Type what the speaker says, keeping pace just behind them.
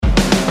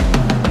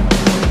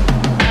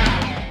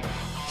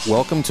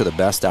Welcome to the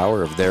best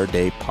hour of their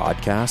day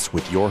podcast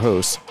with your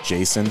hosts,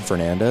 Jason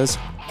Fernandez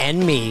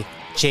and me,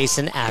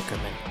 Jason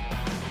Ackerman.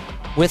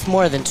 With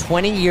more than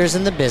 20 years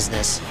in the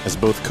business, as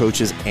both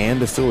coaches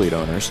and affiliate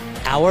owners,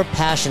 our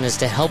passion is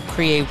to help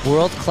create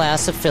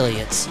world-class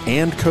affiliates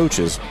and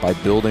coaches by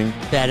building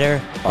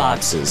better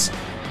boxes.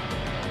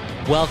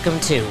 Welcome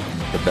to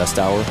the best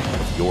hour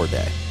of your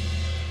day.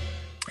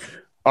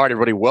 All right,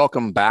 everybody,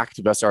 welcome back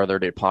to Best Hour of Their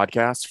Day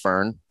podcast.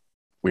 Fern,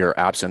 we are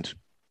absent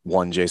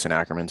one Jason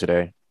Ackerman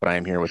today, but I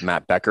am here with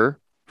Matt Becker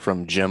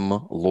from Gym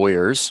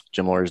Lawyers,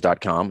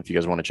 gymlawyers.com. If you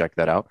guys want to check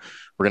that out,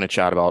 we're going to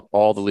chat about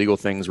all the legal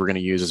things. We're going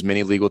to use as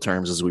many legal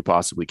terms as we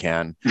possibly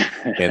can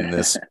in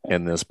this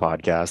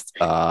podcast.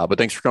 But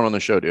thanks for coming on the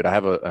show, dude. I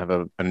have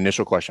an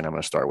initial question I'm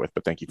going to start with,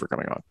 but thank you for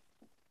coming on.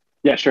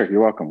 Yeah, sure.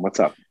 You're welcome. What's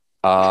up?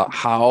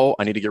 How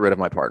I need to get rid of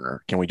my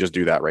partner. Can we just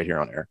do that right here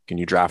on air? Can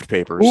you draft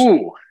papers?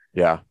 Ooh.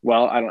 Yeah.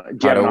 Well, I don't.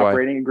 Do you have an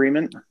operating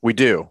agreement? We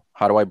do.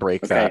 How do I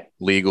break that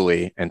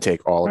legally and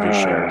take all of his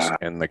shares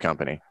in the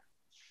company?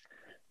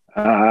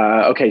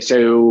 Okay,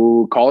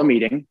 so call a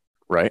meeting,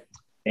 right,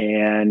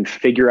 and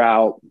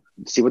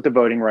see what the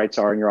voting rights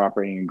are in your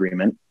operating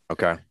agreement.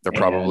 Okay, they're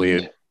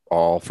probably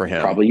all for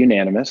him. Probably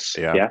unanimous.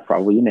 Yeah,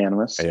 probably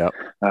unanimous.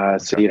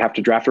 Yep. So you'd have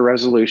to draft a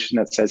resolution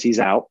that says he's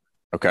out.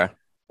 Okay.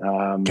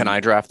 Can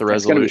I draft the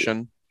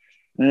resolution?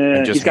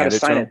 He's got to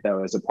sign it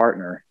though as a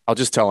partner. I'll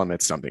just tell him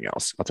it's something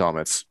else. I'll tell him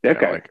it's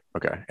okay.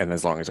 Okay. And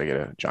as long as I get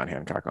a John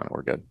Hancock on it,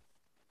 we're good.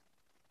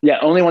 Yeah.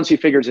 Only once he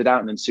figures it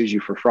out and then sues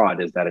you for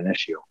fraud is that an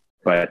issue.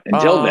 But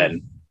until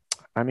then,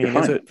 I mean,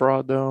 is it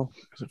fraud though?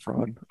 Is it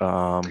fraud?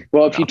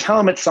 Well, if you tell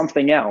him it's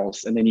something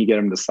else and then you get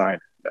him to sign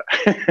it.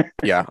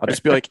 Yeah, I'll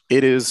just be like,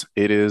 it is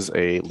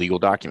a legal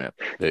document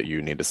that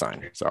you need to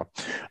sign. So,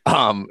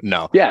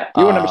 no. Yeah,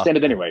 you wouldn't understand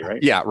it anyway,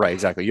 right? Yeah, right.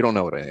 Exactly. You don't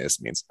know what it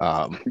means.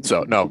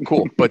 So no,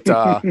 cool. But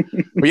yeah,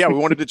 we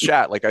wanted to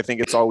chat. Like, I think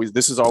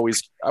this is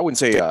always, I wouldn't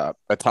say a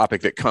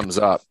topic that comes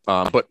up,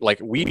 but like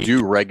we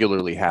do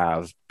regularly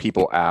have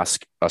people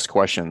ask us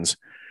questions,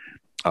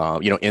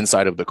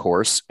 inside of the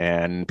course,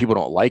 and people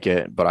don't like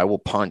it, but I will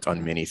punt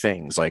on many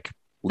things like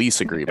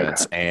lease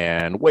agreements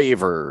and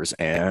waivers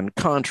and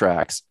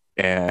contracts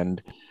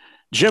and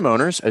gym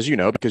owners, as you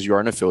know, because you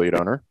are an affiliate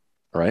owner,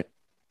 right?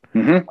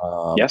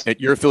 Mm-hmm. Yes.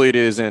 Your affiliate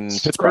is in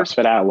Pittsburgh?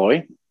 CrossFit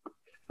Alloy.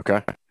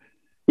 Okay.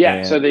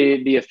 Yeah. So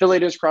the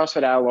affiliate is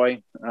CrossFit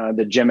Alloy.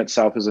 The gym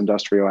itself is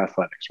Industrial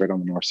Athletics right on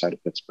the north side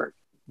of Pittsburgh.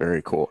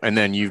 Very cool. And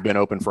then you've been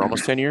open for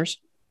almost 10 years?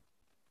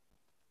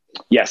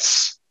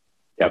 Yes.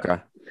 Yep.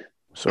 Okay.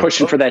 So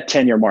pushing for that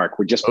 10-year mark.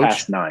 We're just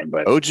past 9,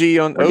 but OG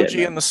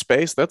in the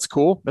space. That's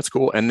cool.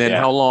 And then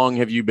how long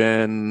have you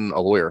been a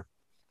lawyer?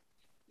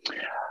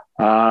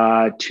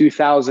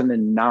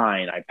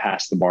 2009, I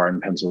passed the bar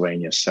in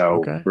Pennsylvania.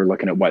 So we're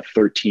looking at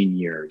 13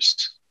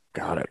 years.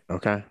 Got it.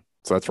 Okay.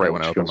 So that's right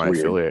when I opened my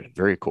affiliate.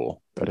 Very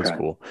cool. That is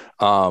cool.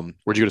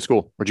 Where'd you go to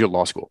school? Where'd you go to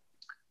law school?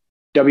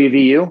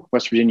 WVU,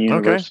 West Virginia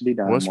University.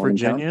 Down West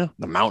Virginia.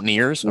 The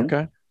Mountaineers. Yeah.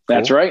 Okay. Cool.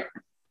 That's right.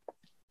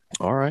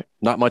 All right.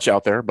 Not much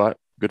out there, but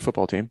good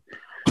football team.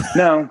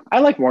 No, I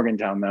like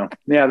Morgantown though.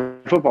 Yeah, the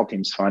football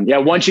team's fun. Yeah,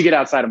 once you get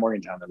outside of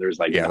Morgantown, there's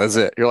that's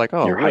it. You're like,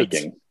 you're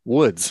hiking.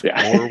 Woods.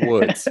 Yeah.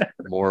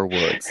 More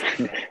woods.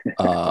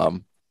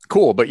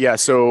 Cool. But yeah,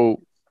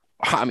 so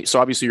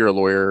obviously you're a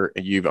lawyer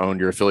and you've owned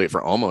your affiliate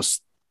for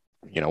almost,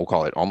 we'll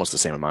call it almost the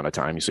same amount of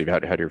time. So you've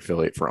had your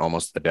affiliate for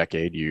almost a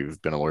decade.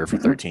 You've been a lawyer for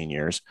 13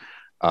 years.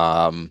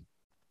 How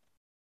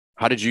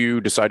did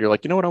you decide? You're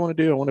like, you know what I want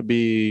to do? I want to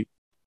be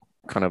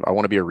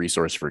a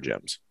resource for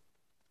gyms.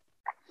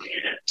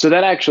 So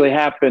that actually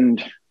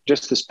happened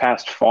just this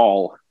past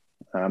fall.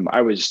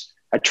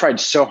 I tried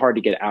so hard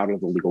to get out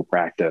of the legal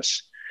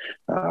practice.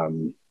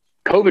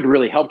 COVID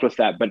really helped with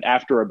that. But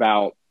after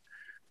about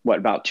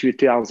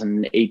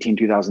 2018,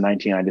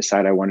 2019, I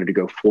decided I wanted to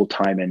go full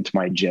time into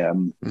my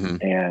gym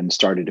and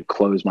started to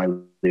close my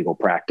legal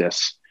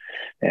practice.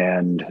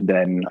 And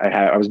then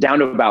I was down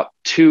to about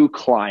 2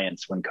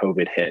 clients when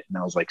COVID hit. And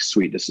I was like,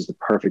 sweet, this is the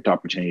perfect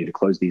opportunity to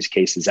close these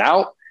cases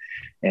out.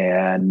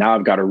 And now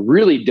I've got to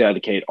really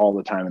dedicate all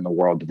the time in the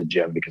world to the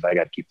gym because I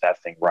got to keep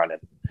that thing running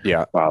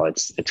while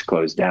it's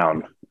closed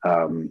down.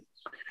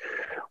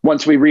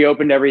 Once we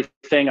reopened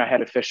everything, I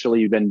had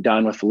officially been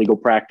done with the legal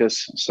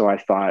practice. So I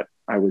thought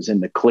I was in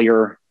the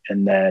clear.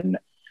 And then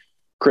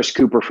Chris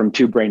Cooper from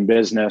Two Brain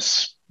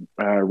Business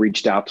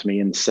reached out to me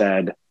and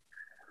said,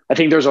 I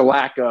think there's a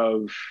lack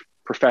of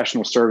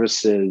professional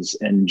services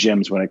in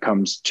gyms when it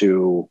comes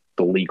to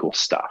the legal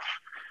stuff.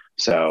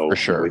 So for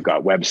sure. We've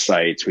got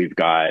websites, we've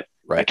got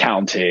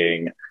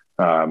accounting,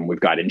 we've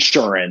got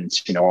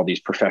insurance, all these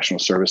professional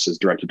services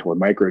directed toward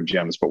micro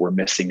gyms, but we're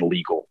missing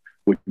legal.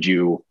 Would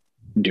you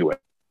do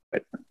it?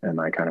 And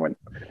I kind of went,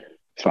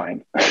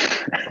 fine.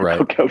 Right.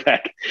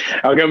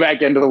 I'll go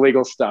back into the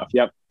legal stuff.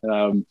 Yep.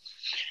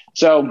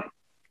 So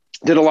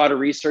did a lot of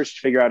research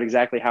to figure out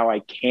exactly how I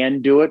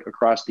can do it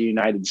across the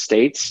United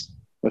States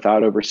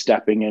without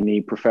overstepping any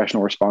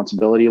professional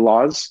responsibility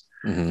laws.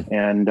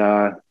 And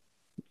I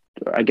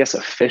guess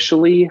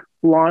officially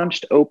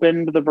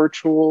opened the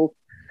virtual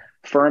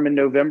firm in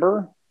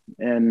November.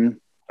 And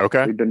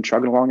Okay. we've been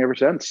chugging along ever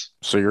since.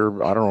 So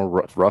you're, I don't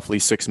know, roughly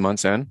 6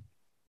 months in.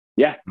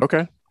 Yeah.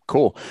 Okay,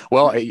 cool.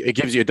 Well, it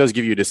does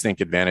give you a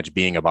distinct advantage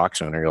being a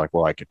box owner. You're like,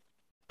 well, I could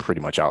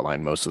pretty much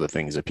outline most of the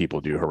things that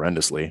people do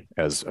horrendously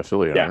as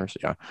affiliate owners.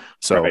 Yeah.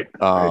 So, Right.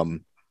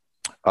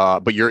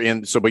 but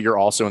you're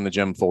also in the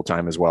gym full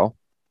time as well.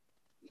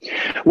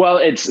 Well,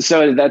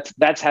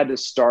 that's had to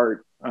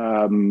start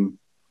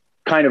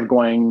kind of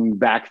going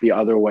back the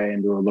other way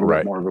and do a little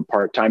bit more of a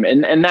part time,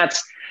 and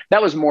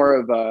that was more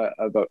of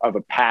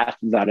a path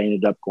that I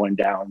ended up going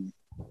down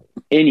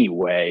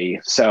anyway.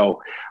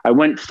 So I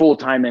went full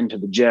time into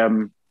the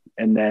gym,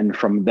 and then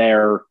from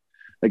there,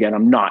 again,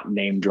 I'm not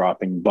name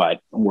dropping, but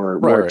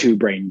we're a Two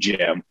Brain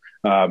gym.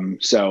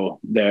 So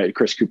the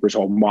Chris Cooper's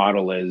whole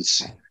model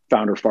is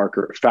founder,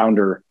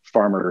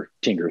 farmer,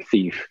 tinker,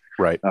 thief.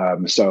 Right.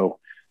 So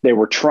they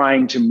were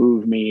trying to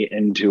move me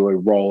into a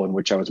role in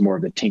which I was more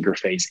of the tinker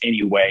phase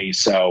anyway.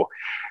 So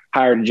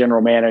hired a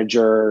general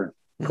manager,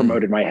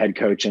 promoted my head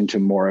coach into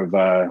more of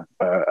a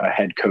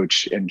head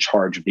coach in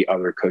charge of the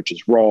other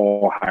coach's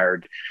role,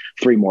 hired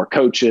 3 more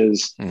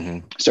coaches.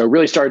 So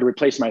really started to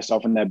replace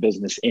myself in that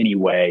business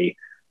anyway.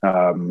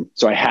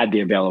 So I had the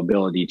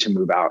availability to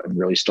move out and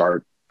really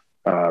start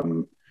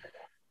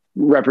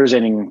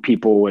representing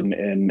people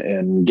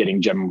and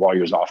getting Gym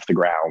Warriors off the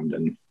ground.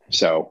 And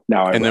so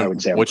now I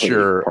would say, what's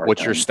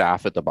your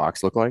staff at the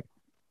box look like?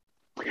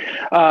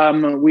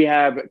 We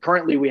have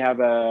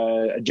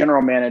a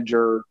general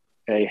manager,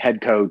 a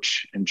head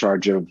coach in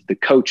charge of the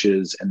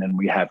coaches, and then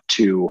we have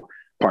 2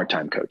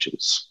 part-time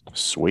coaches.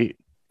 Sweet.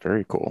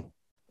 Very cool.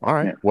 All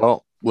right. Yeah.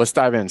 Well, let's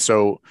dive in.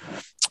 So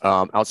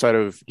outside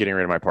of getting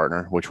rid of my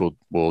partner, which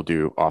we'll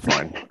do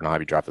offline, and I'll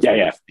have you drop this.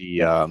 Yeah.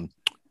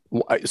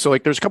 So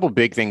like there's a couple of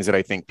big things that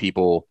I think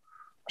people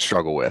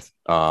struggle with.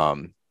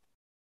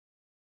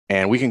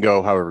 And we can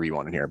go however you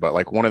want in here, but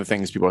like one of the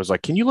things people was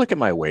like, can you look at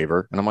my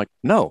waiver? And I'm like,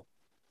 no.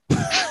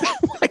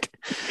 Like,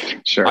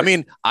 sure. I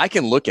mean, I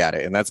can look at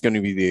it, and that's going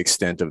to be the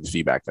extent of the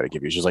feedback that I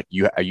give you. It's just like,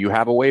 you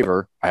have a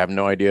waiver. I have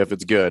no idea if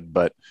it's good,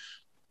 but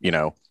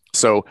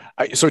so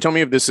tell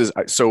me if this is,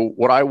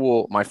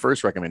 my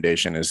first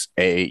recommendation is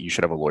A, you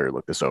should have a lawyer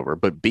look this over,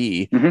 but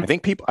B, I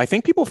think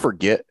people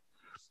forget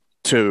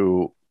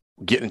to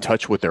get in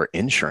touch with their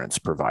insurance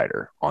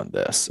provider on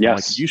this.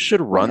 Yes. Like, you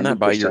should run 100%. That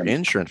by your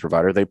insurance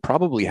provider. They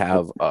probably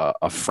have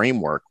a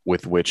framework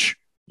with which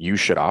you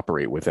should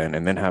operate within,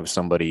 and then have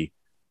somebody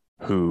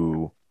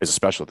who is a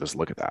specialist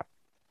look at that.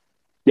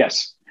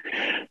 Yes.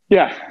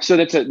 Yeah. So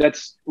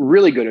that's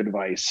really good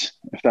advice.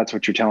 If that's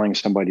what you're telling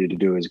somebody to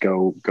do, is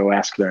go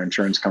ask their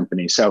insurance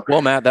company. So,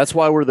 well, Matt, that's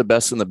why we're the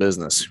best in the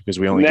business, because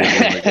we only give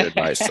really good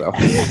advice. So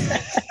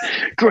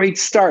great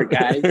start,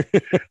 guys.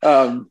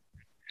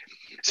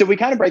 So we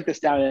kind of break this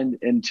down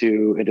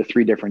into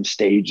 3 different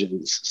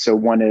stages. So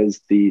one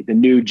is the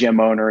new gym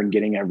owner and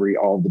getting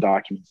all the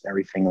documents and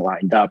everything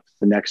lined up.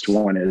 The next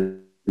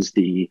one is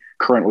the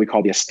current, we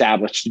call the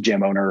established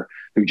gym owner,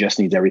 who just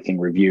needs everything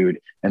reviewed.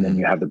 And then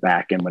you have the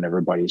back end when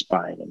everybody's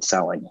buying and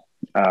selling.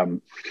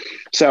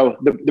 So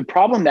the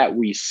problem that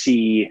we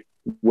see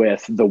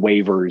with the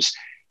waivers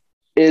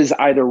is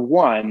either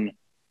one,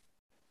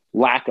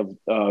 lack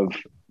of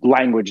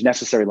language,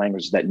 necessary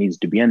language that needs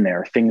to be in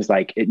there. Things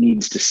like it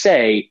needs to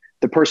say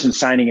the person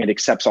signing it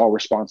accepts all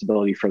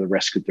responsibility for the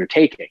risk that they're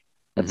taking.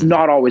 That's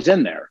not always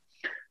in there.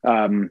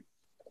 And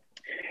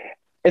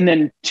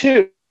then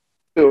 2,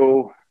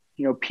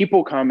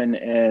 people come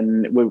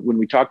and when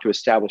we talk to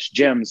established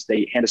gyms,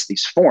 they hand us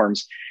these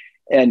forms.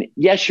 And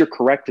yes, you're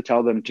correct to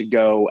tell them to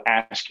go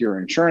ask your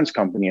insurance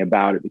company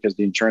about it, because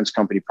the insurance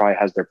company probably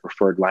has their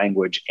preferred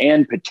language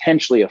and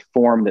potentially a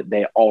form that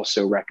they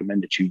also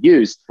recommend that you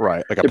use.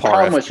 Right. Like a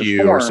PAR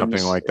FQ or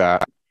something like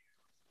that.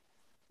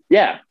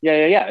 Yeah.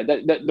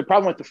 The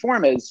problem with the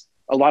form is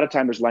a lot of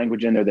time there's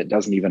language in there that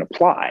doesn't even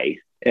apply.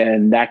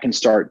 And that can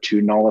start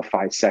to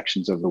nullify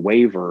sections of the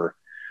waiver.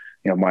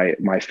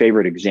 My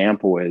favorite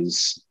example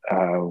is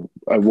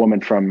a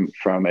woman from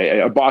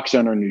a box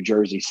owner in New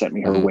Jersey sent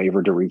me her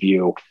waiver to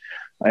review,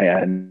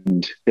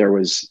 and there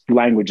was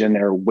language in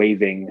there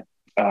waiving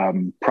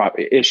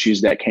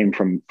issues that came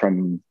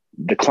from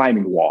the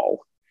climbing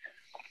wall.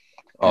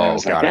 Oh,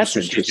 God. Like, that's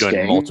interesting. She's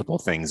doing multiple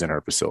things in her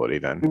facility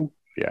then.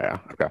 Yeah.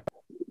 Okay.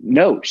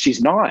 No,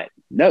 she's not.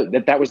 No,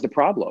 that was the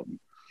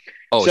problem.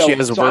 Oh, so, she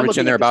has a verbiage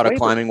in there about a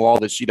climbing wall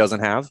that she doesn't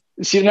have?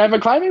 She didn't have a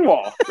climbing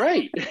wall.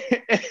 Right.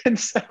 And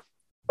so,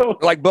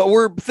 but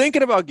we're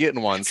thinking about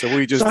getting one, so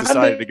we just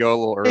decided to go a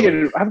little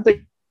early. I'm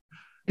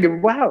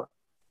thinking, wow.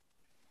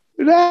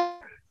 Yeah.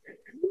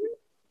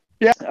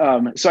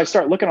 So I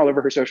start looking all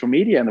over her social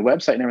media and the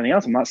website and everything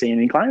else. I'm not seeing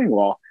any climbing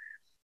wall.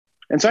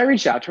 And so I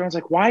reached out to her. I was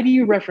like, why do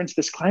you reference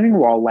this climbing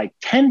wall like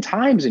 10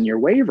 times in your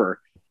waiver?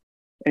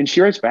 And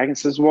she writes back and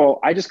says, well,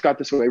 I just got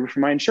this waiver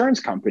from my insurance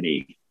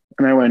company.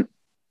 And I went,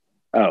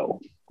 oh.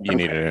 You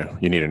need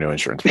a new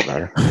insurance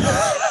provider.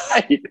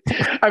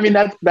 I mean,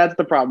 that's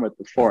the problem with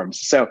the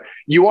forms. So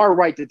you are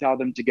right to tell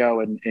them to go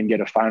and get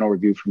a final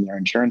review from their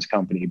insurance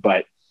company,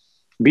 but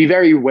be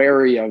very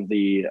wary of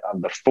the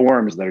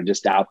forms that are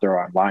just out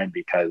there online,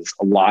 because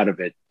a lot of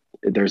it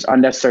there's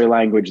unnecessary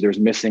language, there's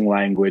missing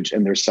language,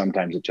 and there's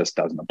sometimes it just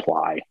doesn't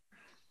apply.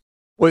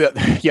 Well,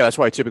 yeah, that's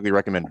why I typically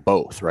recommend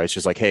both, right? It's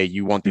just like, hey,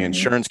 you want the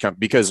insurance company,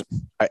 because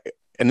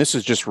and this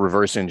is just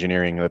reverse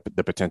engineering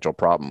the potential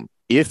problem.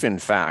 If in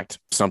fact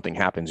something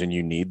happens and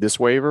you need this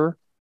waiver,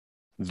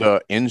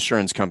 the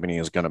insurance company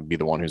is going to be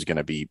the one who's going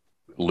to be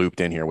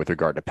looped in here with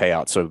regard to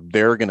payout. So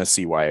they're going to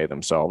CYA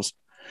themselves.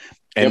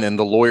 And then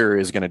the lawyer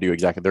is going to do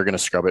exactly, they're going to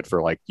scrub it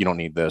for like, you don't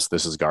need this.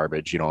 This is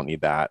garbage. You don't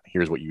need that.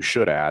 Here's what you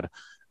should add.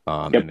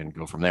 And then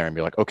go from there and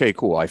be like, okay,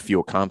 cool. I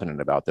feel confident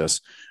about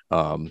this.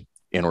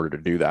 In order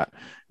to do that.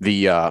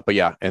 But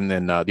yeah. And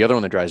then the other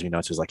one that drives me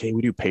nuts is like, hey,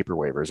 we do paper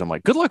waivers. I'm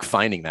like, good luck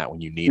finding that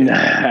when you need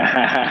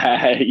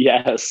it.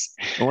 Yes.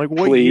 I'm like,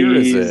 what year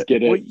is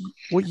it?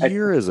 What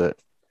year is it?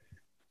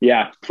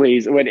 Yeah,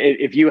 please.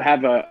 If you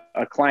have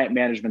a client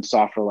management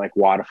software like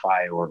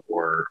Wodify or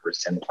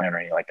SimPlan or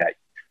anything like that,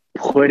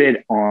 put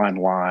it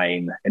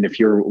online. And if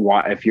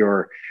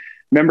your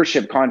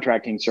membership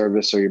contracting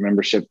service or your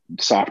membership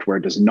software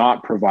does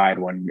not provide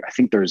one, I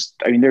think there's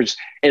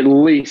at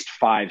least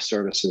 5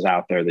 services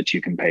out there that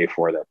you can pay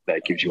for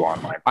that gives you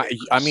online.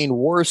 I mean,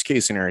 worst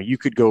case scenario, you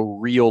could go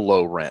real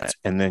low rent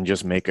and then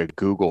just make a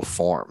Google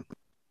form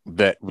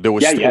that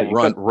was still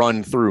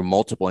run through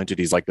multiple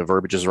entities. Like the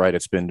verbiage is right,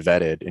 it's been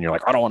vetted, and you're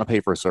like, I don't want to pay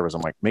for a service. I'm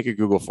like, make a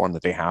Google form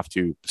that they have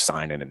to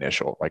sign an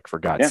initial, like for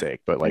God's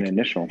sake. But like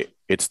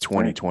it's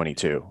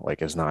 2022.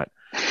 Like it's not,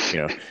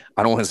 I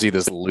don't want to see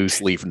this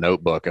loose leaf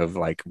notebook of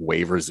like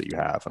waivers that you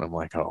have. And I'm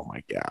like, oh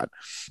my God.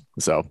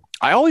 So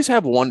I always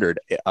have wondered,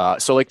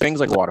 so like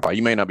things like Wodify,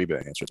 you may not be able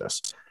to answer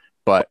this,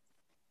 but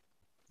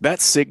that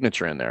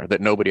signature in there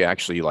that nobody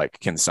actually like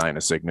can sign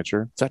a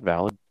signature, is that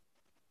valid?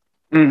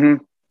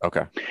 Mm-hmm.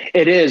 Okay.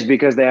 It is,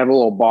 because they have a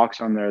little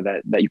box on there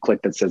that you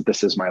click that says,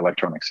 this is my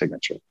electronic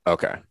signature.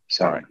 Okay.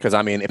 So, all right. Because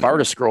I mean, if I were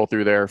to scroll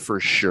through there, for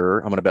sure,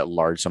 I'm going to bet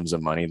large sums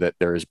of money that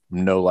there is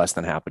no less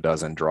than half a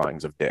dozen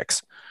drawings of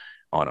dicks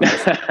on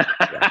them.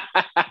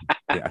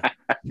 Yeah.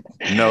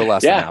 No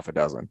less than half a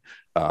dozen.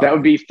 That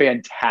would be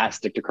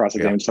fantastic to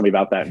cross-examine somebody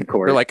about that in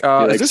court. They're like,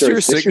 is this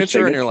your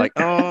signature? And you're like,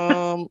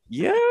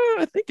 yeah,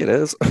 I think it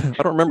is. I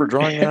don't remember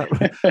drawing that,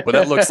 but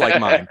that looks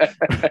like mine.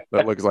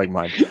 That looks like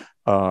mine.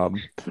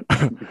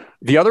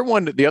 The other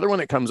one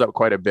that comes up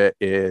quite a bit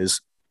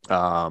is,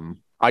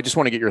 I just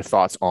want to get your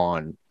thoughts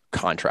on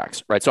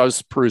contracts, right? So I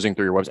was perusing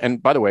through your website,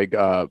 and by the way,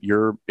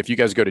 if you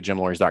guys go to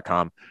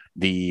jimlawyers.com,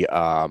 the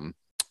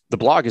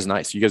blog is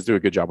nice. You guys do a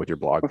good job with your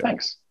blog.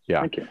 Thanks.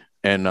 Yeah. Thank you.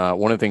 And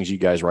one of the things you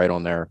guys write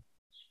on there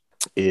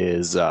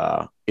is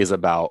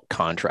about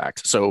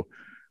contracts. So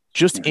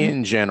just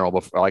in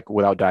general, like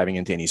without diving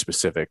into any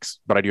specifics,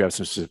 but I do have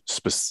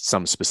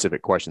some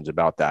specific questions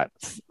about that.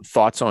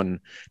 Thoughts on,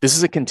 this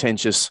is a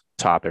contentious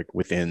topic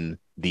within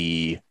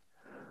the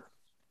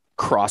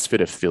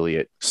CrossFit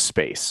affiliate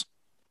space.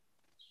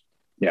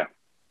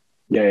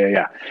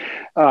 Yeah.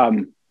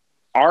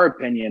 Our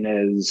opinion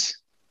is,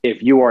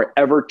 if you are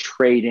ever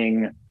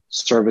trading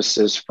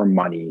services for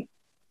money,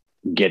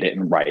 get it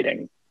in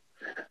writing.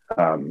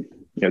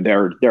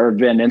 There have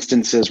been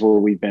instances where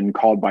we've been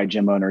called by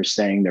gym owners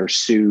saying they're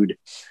sued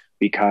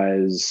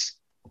because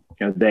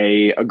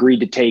they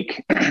agreed to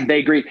take.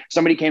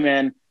 Somebody came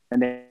in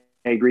and they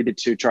agreed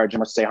to charge them,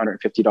 let's say,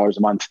 $150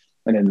 a month,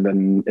 and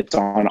then it's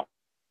on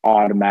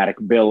automatic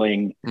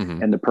billing,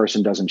 and the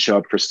person doesn't show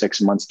up for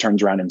 6 months,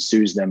 turns around and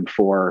sues them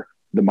for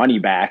the money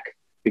back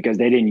because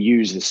they didn't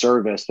use the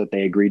service that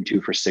they agreed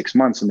to for 6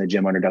 months, and the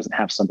gym owner doesn't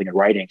have something in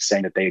writing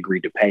saying that they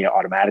agreed to pay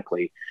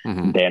automatically.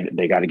 Then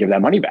they got to give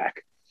that money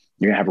back.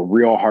 You're gonna have a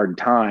real hard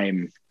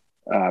time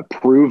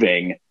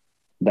proving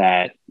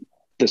that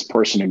this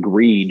person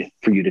agreed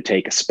for you to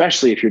take,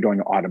 especially if you're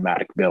doing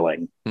automatic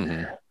billing.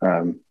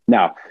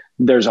 Now,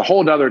 there's a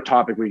whole other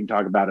topic we can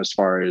talk about as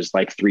far as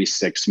like 3,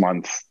 6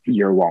 month,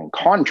 year-long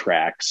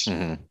contracts.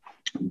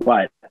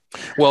 But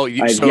well,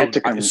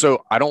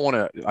 so I don't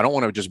want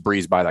to just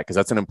breeze by that, because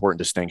that's an important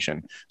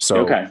distinction.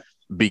 So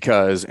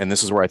because, and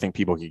this is where I think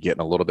people could get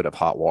in a little bit of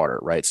hot water,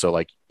 right? So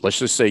like, let's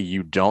just say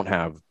you don't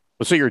have,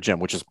 let's say you're a gym,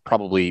 which is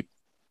probably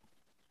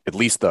at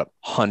least the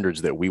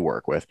hundreds that we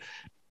work with.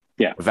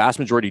 The vast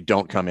majority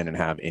don't come in and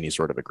have any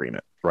sort of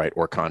agreement, right?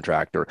 Or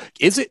contract, or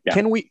is it,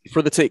 can we,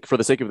 for the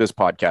sake of this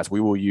podcast, we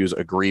will use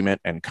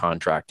agreement and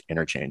contract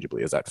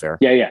interchangeably. Is that fair?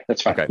 Yeah.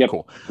 That's fine. Okay,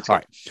 cool. All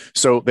right.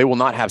 So they will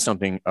not have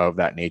something of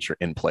that nature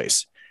in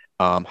place.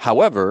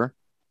 However,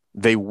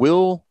 they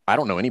will, I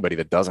don't know anybody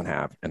that doesn't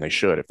have, and they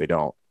should, if they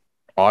don't,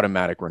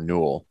 automatic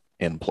renewal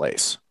in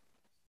place,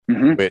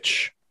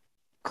 which,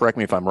 correct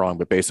me if I'm wrong,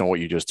 but based on what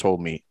you just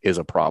told me, is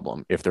a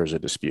problem if there's a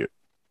dispute.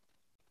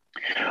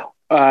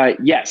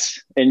 Yes.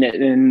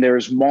 And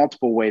there's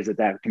multiple ways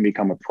that can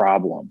become a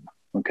problem.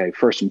 Okay.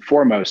 First and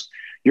foremost,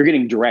 you're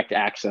getting direct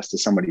access to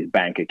somebody's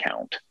bank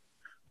account.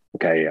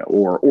 Okay.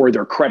 Or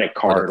their credit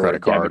card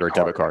or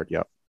debit card.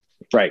 Yep.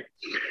 Right.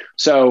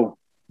 So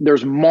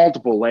there's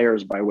multiple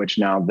layers by which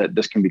now that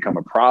this can become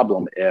a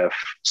problem if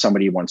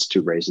somebody wants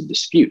to raise a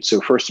dispute.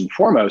 So first and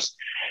foremost,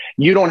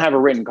 you don't have a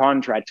written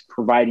contract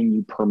providing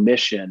you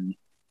permission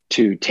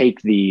to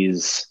take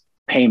these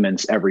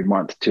payments every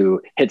month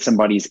to hit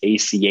somebody's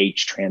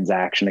ACH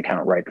transaction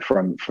account, right?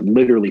 From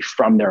literally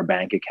from their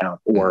bank account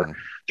or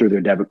through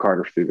their debit card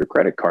or through their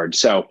credit card.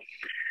 So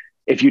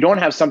if you don't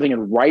have something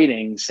in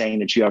writing saying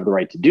that you have the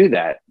right to do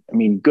that, I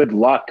mean, good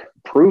luck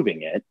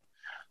proving it.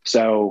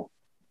 So,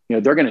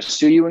 they're going to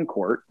sue you in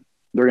court.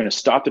 They're going to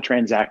stop the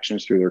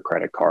transactions through their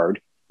credit card.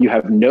 You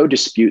have no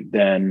dispute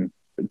then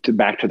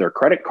back to their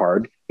credit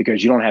card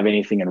because you don't have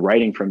anything in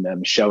writing from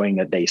them showing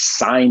that they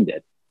signed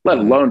it, let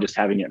alone just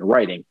having it in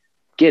writing.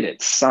 Get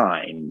it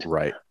signed.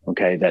 Right.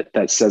 Okay.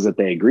 That says that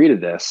they agree to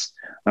this.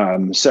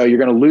 So you're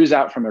going to lose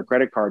out from their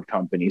credit card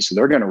company. So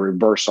they're going to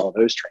reverse all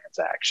those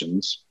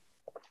transactions.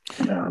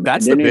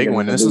 That's the big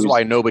one. This is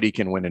why nobody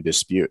can win a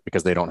dispute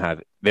because they don't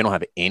have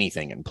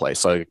anything in place.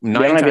 So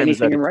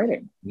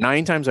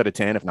nine times out of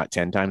 10, if not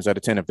 10 times out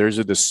of 10, if there's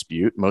a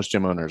dispute, most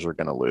gym owners are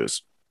going to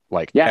lose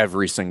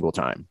every single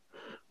time.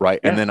 Right.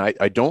 Yeah. And then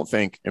I don't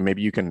think, and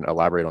maybe you can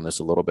elaborate on this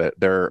a little bit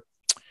there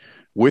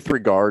with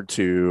regard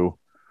to,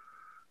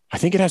 I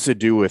think it has to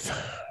do with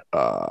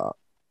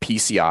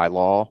PCI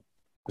law.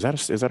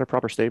 Is that a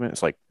proper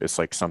statement? It's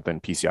like something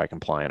PCI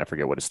compliant. I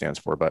forget what it stands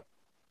for, but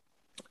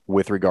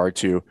with regard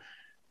to,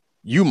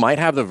 you might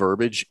have the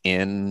verbiage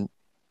in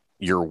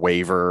your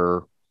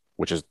waiver,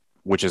 which is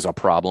a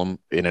problem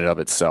in and of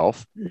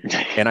itself.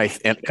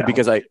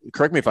 Because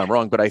correct me if I'm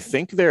wrong, but I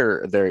think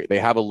they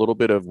have a little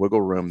bit of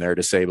wiggle room there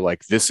to say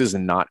like, this is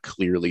not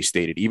clearly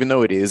stated, even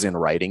though it is in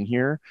writing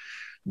here.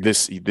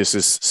 This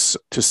is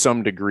to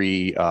some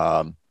degree,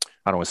 I don't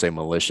want to say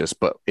malicious,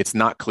 but it's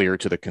not clear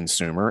to the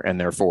consumer and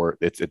therefore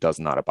it does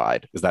not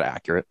abide. Is that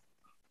accurate?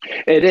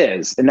 It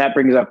is. And that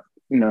brings up,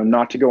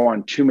 not to go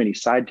on too many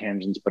side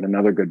tangents, but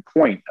another good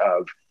point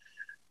of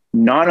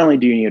not only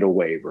do you need a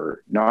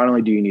waiver, not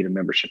only do you need a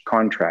membership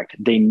contract,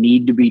 they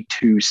need to be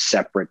two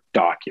separate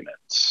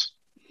documents.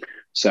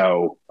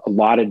 So a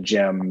lot of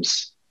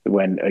gyms,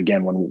 when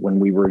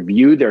we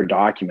review their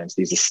documents,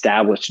 these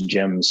established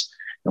gyms,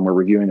 and we're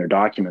reviewing their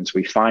documents,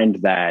 we find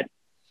that,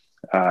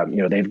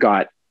 they've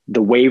got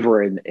the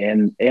waiver and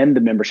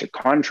the membership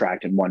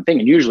contract in one thing.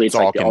 And usually it's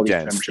like all these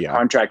membership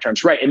contract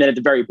terms, right? And then at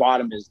the very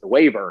bottom is the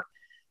waiver.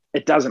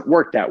 It doesn't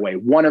work that way.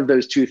 One of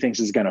those two things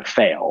is going to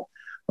fail.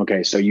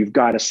 Okay. So you've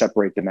got to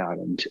separate them out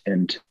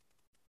into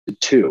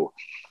two.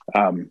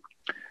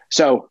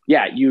 So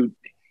yeah, you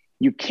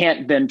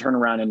can't then turn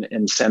around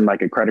and send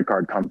like a credit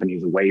card company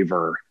the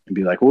waiver and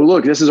be like, well,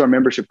 look, this is our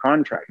membership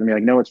contract. And be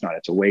like, no, it's not,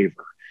 it's a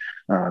waiver.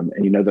 Because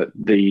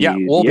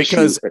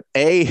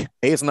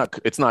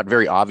it's not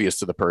very obvious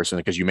to the person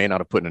because you may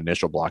not have put an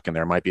initial block in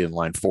there. It might be in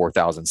line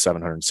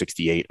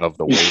 4,768 of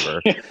the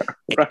waiver.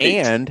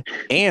 Right.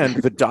 And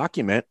the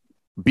document,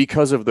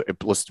 because of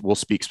we'll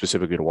speak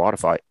specifically to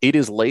Wodify, it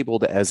is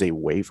labeled as a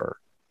waiver,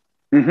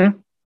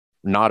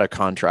 not a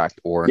contract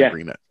or an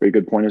agreement. Very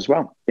good point as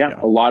well. Yeah.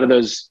 A lot of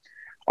those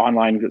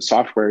online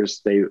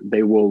softwares,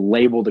 they will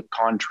label the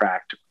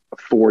contract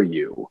for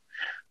you.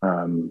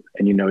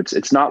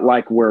 It's not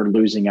like we're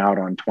losing out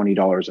on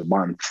 $20 a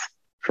month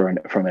from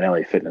an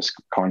LA Fitness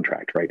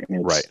contract, right? I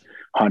mean, it's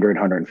 $100,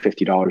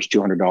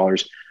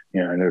 $150,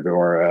 $200,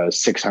 or a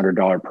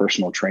 $600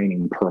 personal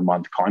training per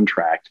month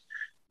contract.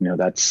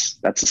 That's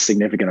a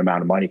significant amount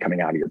of money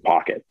coming out of your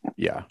pocket.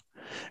 Yeah.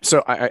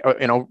 So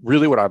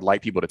really what I'd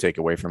like people to take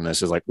away from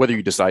this is like, whether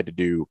you decide to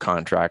do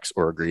contracts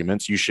or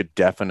agreements, you should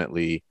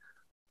definitely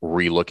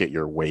relook at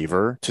your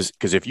waiver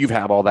because if you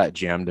have all that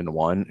jammed in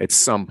one at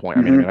some point,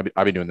 I mean,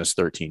 I've been doing this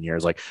 13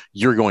 years, like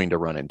you're going to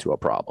run into a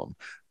problem.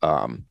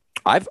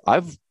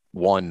 I've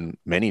won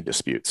many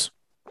disputes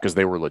because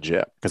they were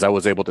legit, because I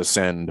was able to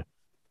send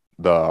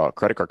the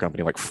credit card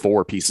company like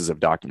 4 pieces of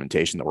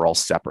documentation that were all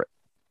separate.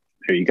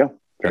 There you go.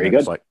 Very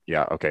good. Like,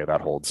 yeah, okay,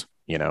 that holds,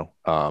 Yep.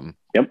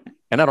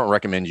 And I don't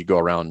recommend you go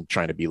around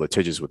trying to be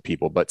litigious with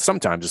people, but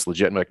sometimes it's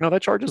legit. I'm like, no,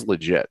 that charge is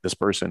legit. This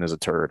person is a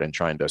turd and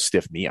trying to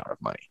stiff me out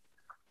of money.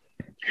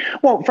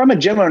 Well, from a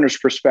gym owner's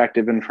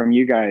perspective and from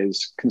you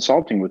guys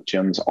consulting with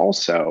gyms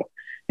also,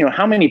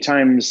 how many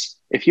times,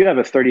 if you have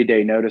a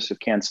 30-day notice of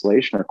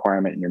cancellation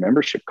requirement in your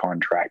membership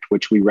contract,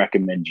 which we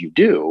recommend you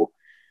do,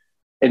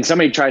 and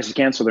somebody tries to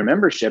cancel their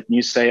membership and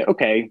you say,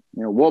 okay,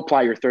 we'll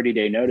apply your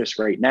 30-day notice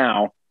right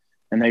now.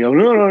 And they go,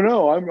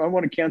 no, I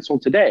want to cancel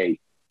today.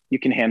 You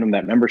can hand them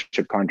that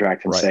membership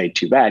contract and say,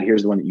 too bad,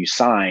 here's the one that you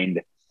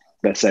signed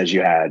that says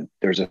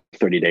there's a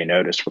 30-day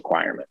notice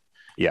requirement.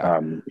 Yeah.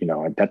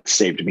 That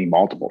saved me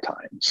multiple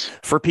times.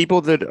 For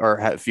people that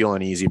are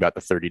feeling easy about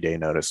the 30-day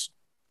notice,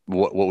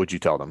 what would you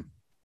tell them?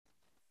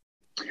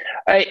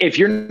 If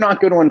you're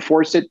not going to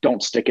enforce it,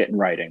 don't stick it in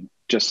writing.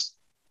 Just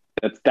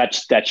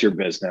that's your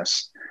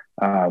business.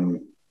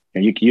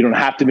 You don't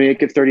have to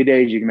make it 30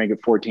 days. You can make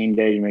it 14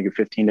 days. You can make it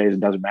 15 days. It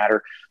doesn't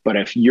matter. But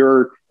if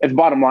the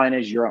bottom line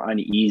is you're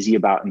uneasy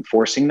about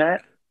enforcing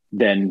that,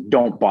 then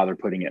don't bother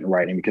putting it in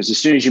writing, because as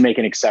soon as you make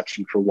an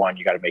exception for one,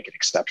 you got to make an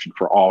exception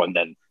for all. And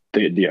then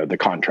the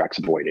contract's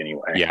void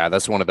anyway. Yeah,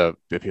 that's one of the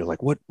people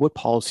like, what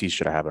policies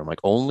should I have? I'm like,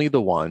 only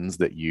the ones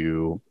that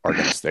you are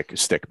going to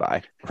stick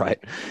by, right?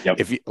 Yep.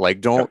 If you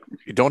like, don't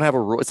have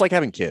a rule. It's like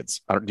having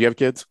kids. Do you have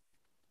kids?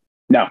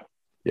 No.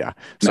 Yeah.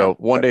 So No,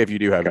 one day, if you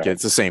do have a okay. kid,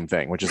 it's the same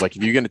thing, which is like,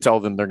 if you're going to tell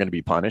them they're going to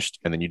be punished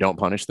and then you don't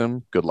punish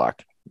them, good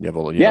luck. You have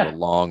a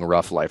long,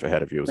 rough life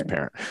ahead of you as a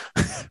parent,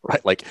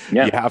 right? Like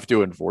you have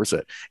to enforce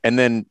it. And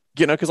then,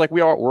 cause like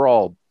we're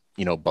all,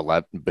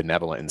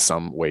 benevolent in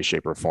some way,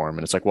 shape or form.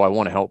 And it's like, well, I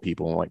want to help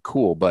people. And I'm like,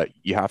 cool, but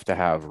you have to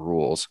have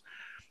rules.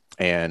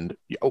 And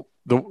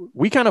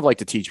we kind of like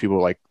to teach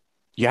people like,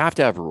 you have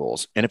to have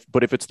rules. And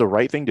if it's the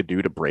right thing to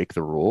do to break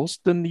the rules,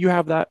 then you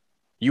have that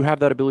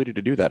ability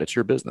to do that. It's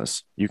your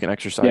business. You can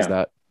exercise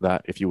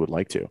that if you would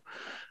like to.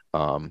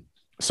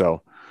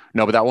 So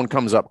no, but that one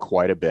comes up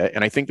quite a bit.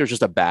 And I think there's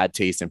just a bad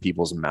taste in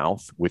people's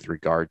mouth with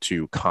regard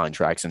to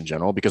contracts in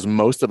general, because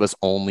most of us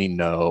only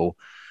know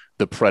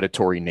the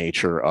predatory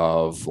nature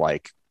of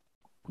like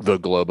the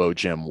Globo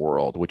Gym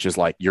world, which is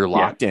like, you're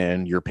locked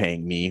in, you're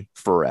paying me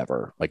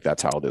forever. Like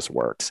that's how this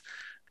works.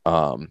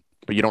 But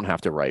you don't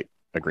have to write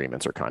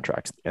agreements or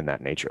contracts in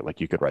that nature. Like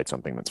you could write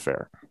something that's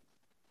fair.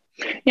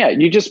 Yeah,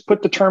 you just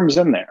put the terms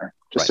in there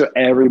just so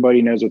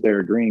everybody knows what they're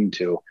agreeing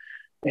to.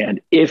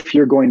 And if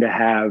you're going to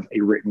have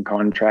a written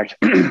contract,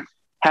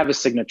 have a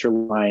signature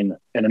line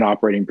and an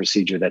operating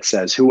procedure that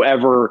says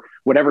whatever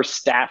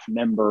staff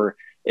member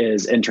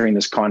is entering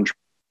this contract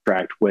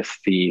with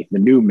the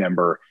new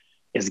member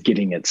is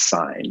getting it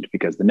signed.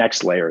 Because the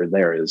next layer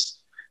there is,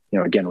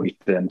 again, we've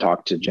then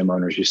talked to gym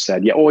owners who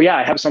said,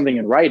 I have something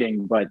in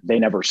writing, but they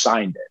never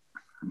signed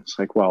it. It's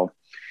like, well,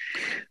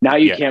 now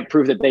you can't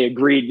prove that they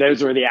agreed.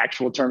 Those were the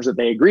actual terms that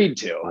they agreed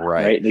to,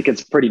 right? It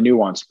gets pretty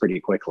nuanced pretty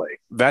quickly.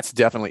 That's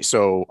definitely,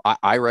 so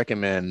I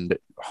recommend,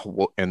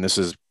 and this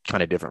is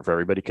kind of different for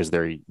everybody because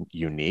they're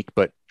unique,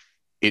 but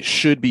it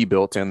should be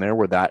built in there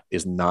where that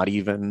is not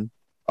even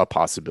a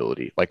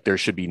possibility. Like there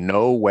should be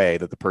no way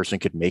that the person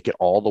could make it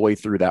all the way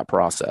through that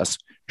process,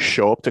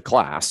 show up to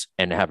class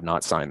and have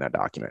not signed that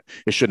document.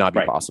 It should not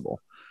be possible.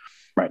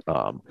 Right.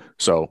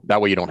 So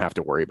that way you don't have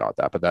to worry about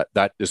that, but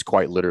that is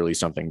quite literally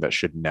something that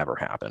should never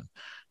happen,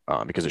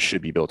 because it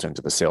should be built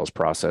into the sales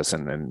process.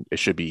 And then it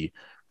should be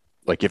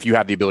like, if you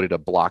have the ability to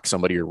block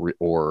somebody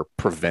or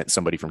prevent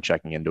somebody from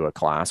checking into a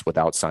class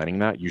without signing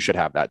that, you should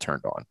have that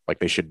turned on. Like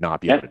they should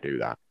not be able to do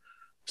that.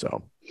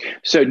 So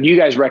do you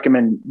guys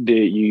recommend that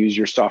you use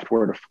your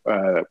software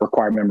to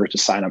require members to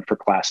sign up for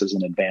classes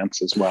in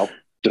advance as well?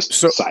 Just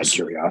side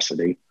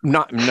curiosity.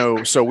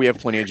 So we have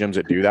plenty of gyms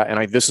that do that.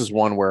 And this is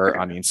one where,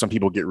 some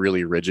people get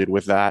really rigid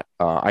with that.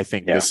 I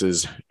think this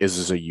is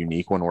a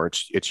unique one where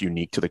it's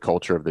unique to the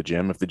culture of the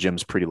gym. If the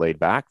gym's pretty laid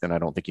back, then I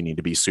don't think you need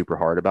to be super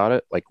hard about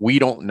it. Like we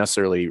don't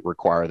necessarily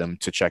require them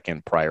to check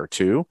in prior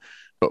to,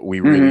 but we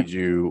really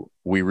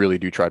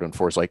do try to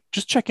enforce, like,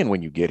 just check in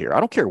when you get here. I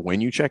don't care when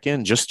you check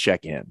in, just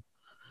check in,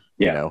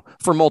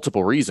 for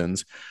multiple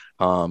reasons.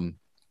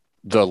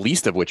 The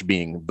least of which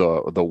being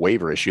the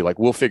waiver issue. Like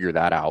we'll figure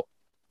that out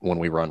when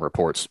we run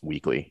reports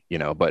weekly,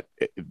 but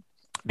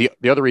the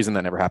other reason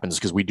that never happens is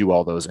because we do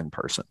all those in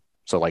person.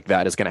 So like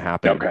that is going to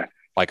happen. Okay.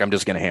 Like I'm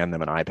just going to hand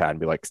them an iPad and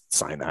be like,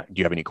 sign that. Do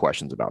you have any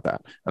questions about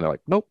that? And they're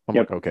like, nope. I'm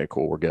like, okay,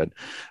 cool. We're good.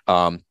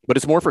 But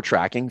it's more for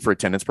tracking, for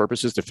attendance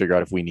purposes, to figure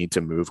out if we need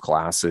to move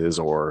classes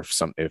or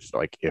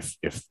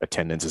if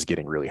attendance is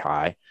getting really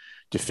high,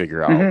 to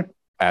figure out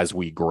as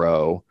we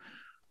grow,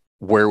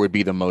 where would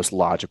be the most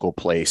logical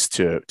place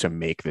to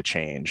make the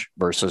change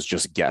versus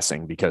just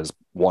guessing, because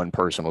one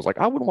person was like,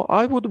 I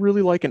would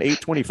really like an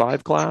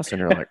 825 class. And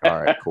you're like,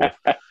 all right, cool.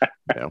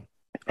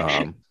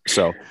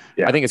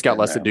 I think it's got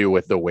less to do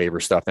with the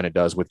waiver stuff than it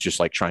does with just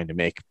like trying to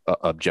make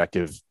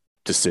objective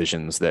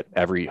decisions that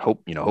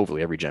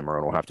hopefully every gym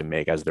owner will have to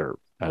make as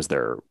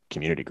their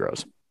community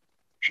grows.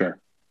 Sure.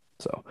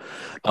 So,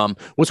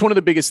 what's one of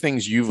the biggest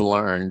things you've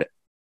learned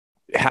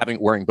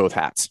wearing both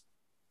hats,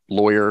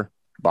 lawyer,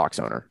 box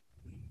owner?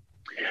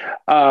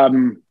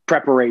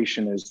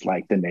 Preparation is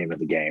like the name of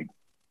the game.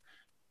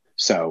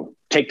 So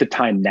take the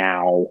time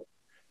now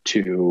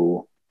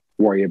to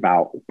worry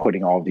about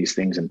putting all of these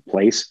things in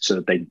place so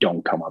that they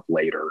don't come up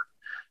later.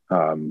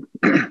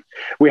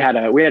 We had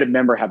a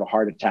member have a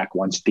heart attack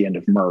once at the end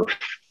of Murph,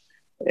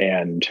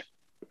 and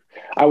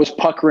I was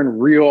puckering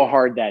real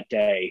hard that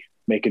day,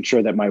 making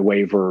sure that my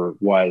waiver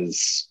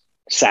was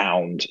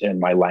sound and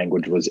my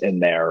language was in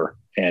there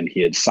and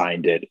he had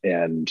signed it.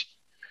 And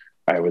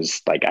I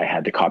was like, I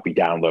had the copy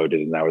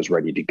downloaded and I was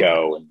ready to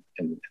go.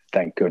 And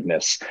thank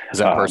goodness. Is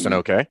that person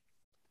okay?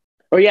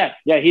 Oh yeah.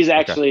 Yeah. He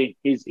actually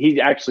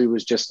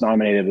was just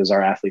nominated as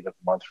our athlete of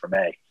the month for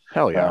May.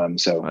 Hell yeah.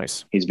 So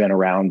nice. He's been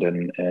around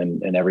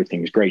and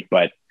everything's great,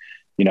 but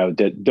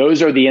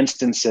those are the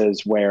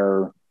instances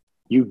where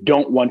you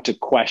don't want to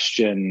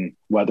question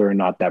whether or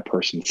not that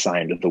person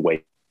signed the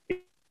way.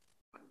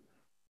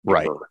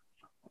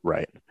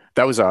 Right.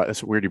 That was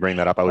it's weird you bring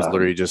that up. I was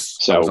literally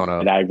just I was on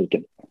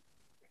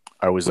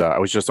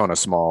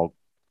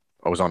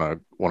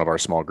one of our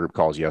small group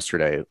calls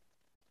yesterday.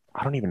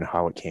 I don't even know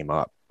how it came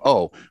up.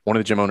 Oh, one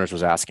of the gym owners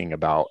was asking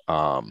about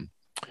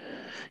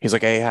he's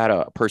like, I had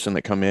a person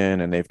that come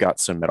in and they've got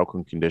some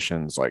medical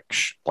conditions, like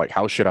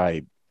how should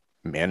I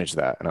manage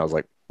that? And I was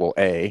like, well,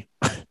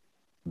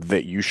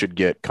 that you should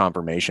get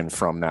confirmation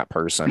from that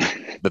person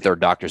that they're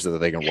doctors so that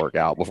they can work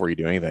out before you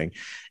do anything.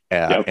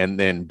 Yep. And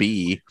then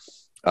B,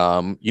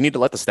 you need to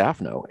let the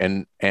staff know,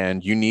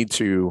 and you need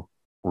to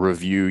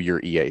review your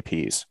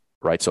EAPs,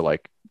 right? So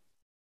like,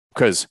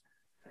 because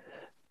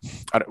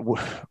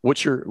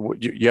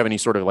you have any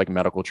sort of like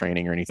medical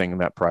training or anything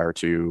that prior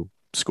to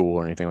school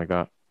or anything like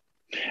that?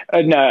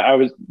 No, I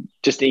was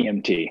just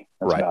EMT.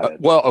 That's right.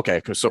 Well,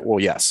 okay.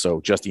 Yes.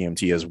 So just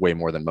EMT is way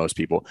more than most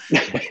people,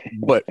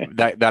 but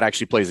that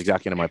actually plays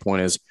exactly into my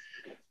point is,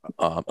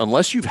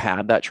 unless you've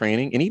had that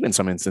training, and even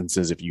some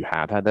instances, if you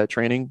have had that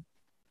training,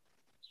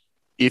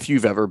 if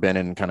you've ever been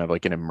in kind of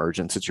like an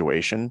emergent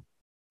situation,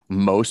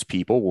 most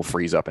people will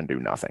freeze up and do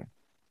nothing.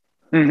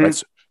 Mm-hmm.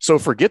 Right? So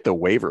forget the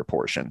waiver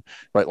portion,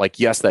 right? Like,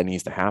 yes, that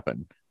needs to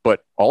happen.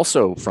 But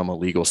also from a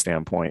legal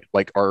standpoint,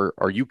 like, are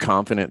you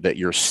confident that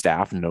your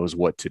staff knows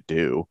what to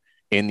do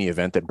in the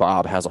event that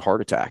Bob has a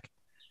heart attack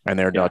and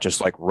they're not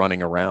just like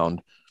running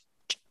around?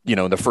 You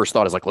know, the first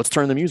thought is like, let's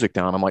turn the music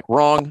down. I'm like,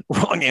 wrong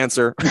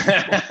answer.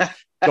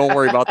 Don't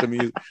worry about the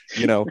music,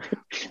 you know?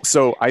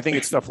 So I think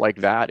it's stuff like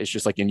that. It's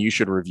just like, and you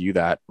should review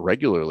that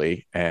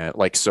regularly. And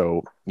like,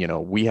 so, you know,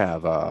 we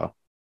have,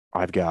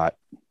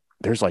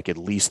 there's like at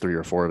least 3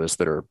 or 4 of us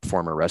that are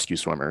former rescue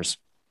swimmers.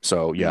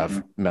 So you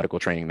have medical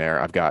training there.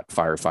 I've got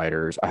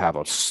firefighters. I have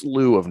a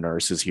slew of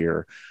nurses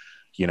here,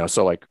 you know,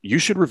 so like you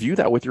should review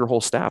that with your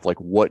whole staff. Like,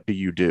 what do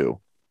you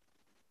do?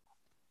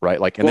 Right.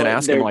 Like, and then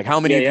ask them like, how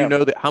many of you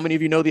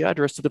know the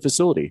address to the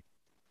facility?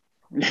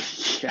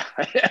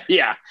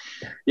 Yeah.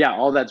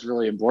 All that's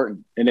really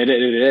important. And it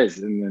is.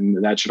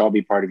 And that should all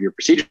be part of your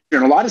procedure.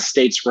 And a lot of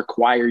states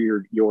require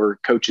your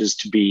coaches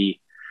to be,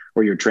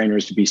 or your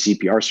trainers to be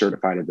CPR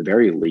certified at the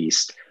very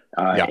least,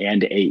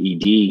 and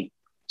AED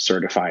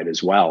certified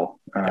as well.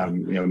 You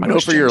know, I know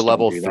for your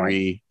level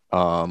 3,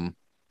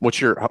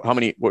 what's your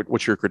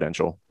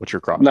credential? What's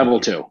your crop? Level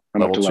 2.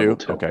 Level 2.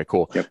 Okay,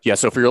 cool. Yep. Yeah.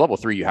 So for your level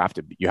 3, you have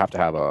to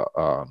have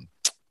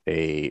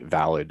a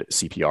valid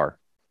CPR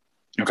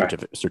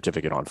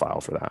certificate on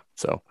file for that.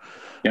 So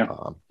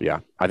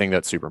I think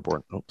that's super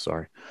important. Oh,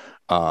 sorry.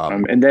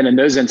 And then in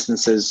those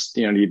instances,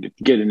 you know, you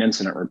get an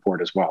incident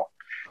report as well.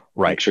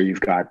 Right. Make sure you've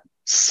got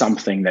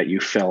something that you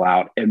fill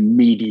out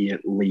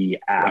immediately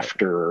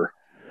after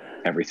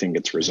everything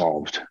gets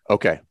resolved.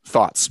 Okay.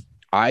 Thoughts.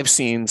 I've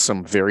seen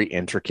some very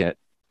intricate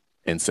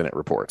incident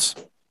reports.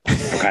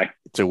 Okay.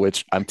 To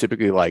which I'm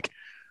typically like,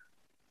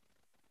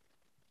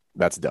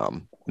 that's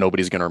dumb.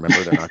 Nobody's going to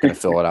remember. They're not going to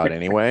fill it out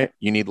anyway.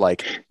 You need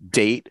like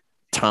date,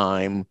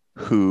 time,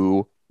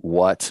 who,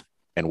 what,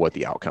 and what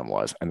the outcome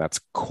was. And that's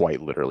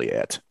quite literally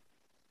it.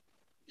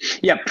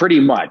 Yeah,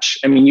 pretty much.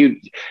 I mean,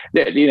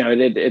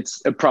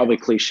 it's probably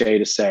cliche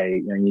to say,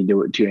 you know, you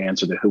do it to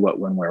answer the who, what,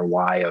 when, where,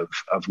 why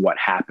of what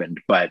happened,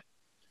 but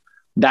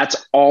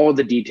that's all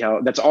the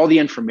detail. That's all the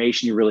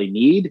information you really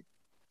need,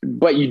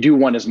 but you do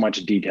want as much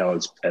detail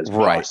as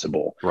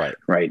possible. Right.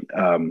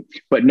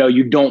 But no,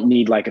 you don't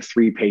need like a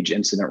 3-page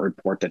incident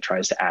report that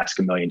tries to ask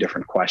a million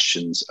different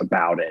questions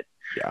about it.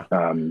 Yeah.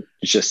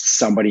 It's just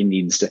somebody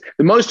needs to,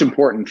 the most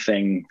important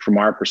thing from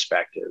our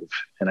perspective,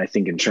 and I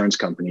think insurance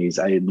companies,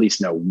 I at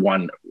least know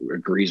one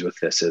agrees with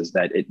this, is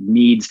that it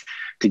needs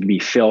to be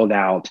filled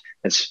out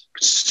as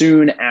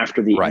soon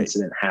after the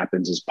incident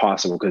happens as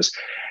possible, because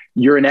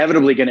you're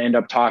inevitably going to end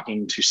up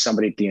talking to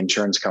somebody at the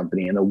insurance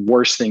company. And the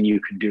worst thing you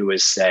can do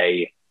is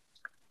say,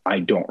 I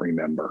don't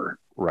remember.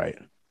 Right.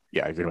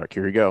 Yeah.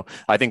 Here we go.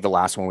 I think the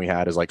last one we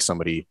had is like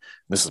somebody,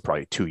 this is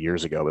probably 2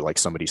 years ago, but like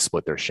somebody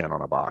split their shin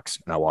on a box.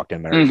 And I walked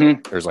in there,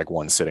 there's like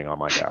one sitting on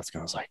my desk.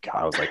 And I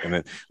was like, and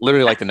then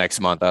literally like the next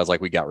month, I was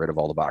like, we got rid of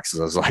all the boxes.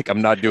 I was like,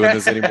 I'm not doing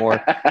this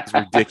anymore. It's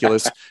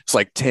ridiculous. It's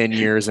like 10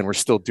 years and we're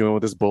still doing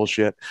with this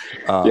bullshit.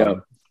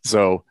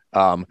 So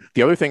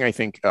the other thing I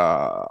think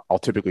I'll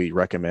typically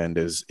recommend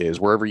is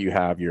wherever you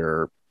have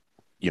your,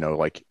 you know,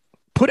 like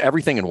put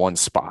everything in one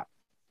spot.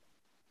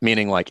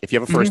 Meaning like if you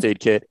have a first aid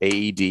kit,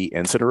 AED,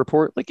 incident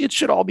report, like it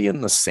should all be in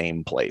the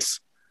same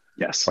place.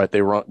 Yes. Right.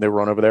 They run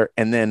over there.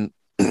 And then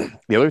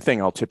the other thing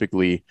I'll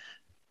typically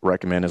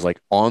recommend is like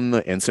on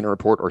the incident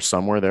report or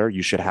somewhere there,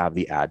 you should have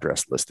the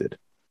address listed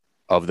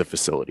of the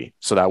facility.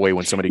 So that way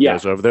when somebody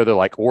goes over there, they're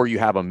like, or you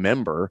have a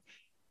member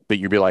that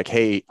you'd be like,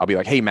 hey, I'll be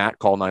like, hey, Matt,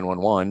 call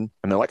 911.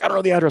 And they're like, I don't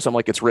know the address. I'm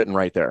like, it's written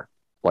right there.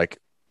 Like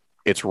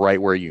it's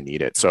right where you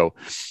need it. So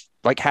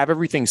like have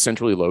everything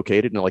centrally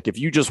located. And like, if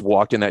you just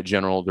walked in that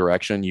general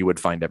direction, you would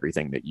find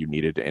everything that you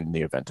needed in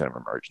the event of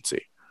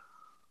emergency.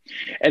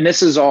 And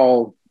this is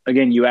all,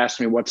 again, you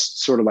asked me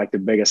what's sort of like the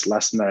biggest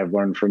lesson that I've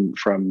learned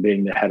from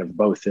being the head of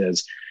both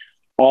is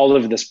all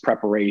of this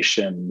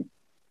preparation.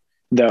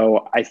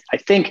 Though I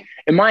think,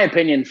 in my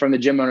opinion, from the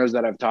gym owners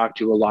that I've talked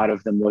to, a lot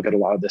of them look at a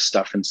lot of this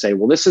stuff and say,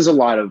 well, this is a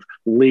lot of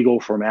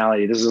legal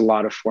formality. This is a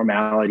lot of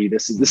formality.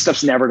 This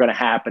stuff's never going to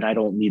happen. I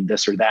don't need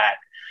this or that.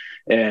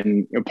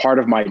 And part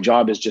of my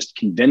job is just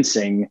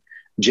convincing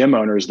gym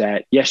owners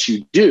that, yes,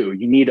 you do.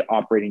 You need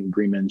operating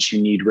agreements.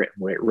 You need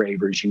written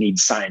waivers. You need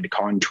signed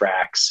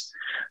contracts.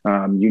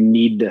 You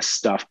need this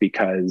stuff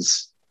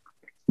because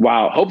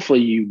while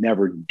hopefully you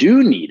never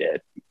do need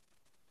it,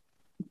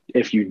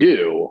 if you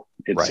do,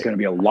 it's Right. going to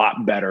be a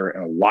lot better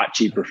and a lot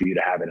cheaper for you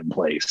to have it in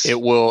place. It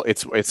will.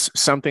 It's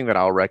something that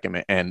I'll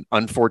recommend. And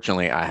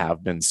unfortunately, I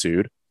have been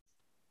sued.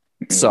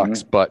 It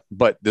sucks, but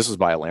this is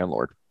by a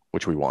landlord,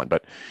 which we won.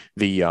 But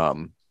the I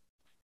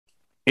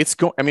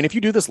mean, if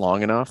you do this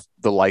long enough,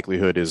 the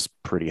likelihood is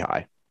pretty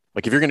high.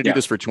 Like if you're going to do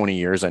this for 20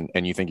 years and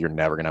you think you're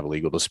never going to have a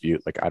legal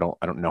dispute, like I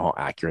don't know how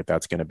accurate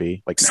that's going to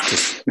be, like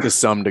to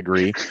some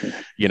degree,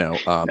 you know.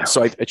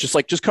 So it's just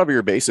like, just cover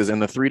your bases,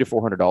 and the $300 to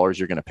 $400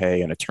 you're going to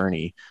pay an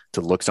attorney to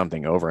look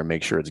something over and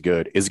make sure it's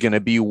good is going to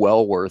be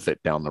well worth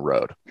it down the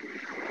road.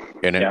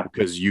 And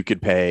because you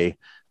could pay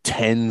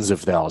tens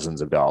of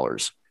thousands of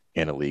dollars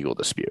in a legal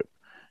dispute.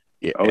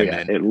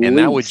 And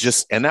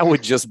that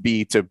would just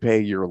be to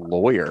pay your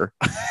lawyer.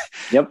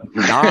 Yep.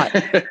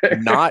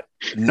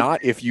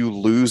 not if you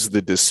lose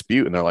the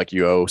dispute and they're like,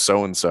 you owe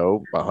so and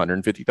so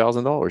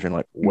 $150,000. You're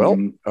like, well,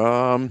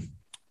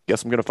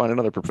 guess I'm gonna find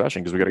another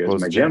profession because we got to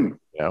close my the gym.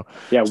 You know?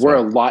 Yeah, so, we're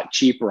a lot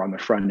cheaper on the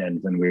front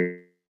end than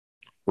we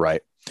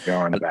are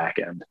on the back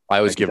end. I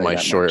always give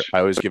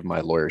my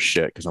lawyer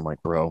shit because I'm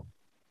like, bro,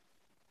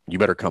 you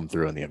better come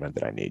through in the event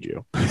that I need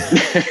you.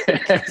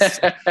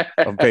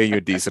 I'm paying you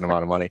a decent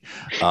amount of money.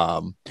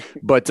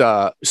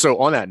 So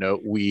on that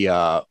note, we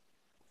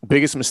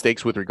biggest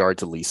mistakes with regard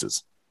to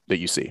leases that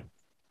you see.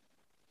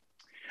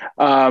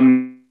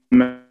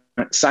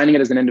 Signing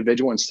it as an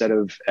individual instead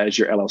of as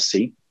your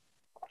LLC.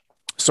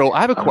 So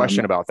I have a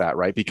question about that,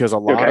 right? Because a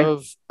lot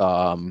of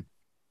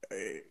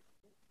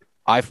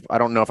I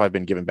don't know if I've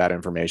been given bad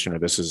information or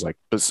this is like,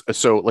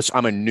 so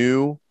I'm a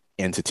new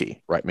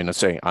entity, right? I mean, let's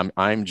say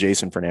I'm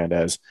Jason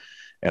Fernandez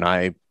and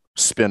I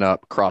spin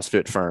up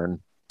CrossFit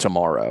Fern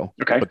tomorrow.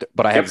 Okay.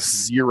 But I have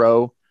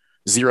zero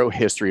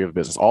history of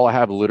business. All I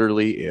have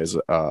literally is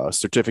a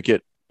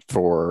certificate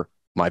for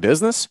my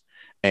business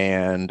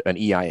and an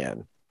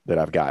EIN that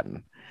I've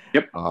gotten.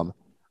 Yep.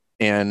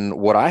 And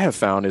what I have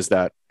found is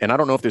that, and I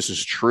don't know if this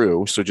is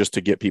true, so just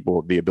to get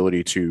people the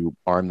ability to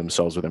arm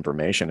themselves with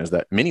information, is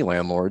that many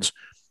landlords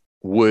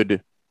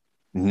would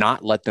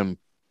not let them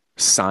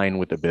sign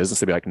with the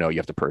business. They'd be like, no, you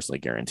have to personally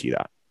guarantee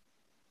that.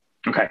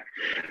 Okay.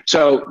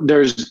 So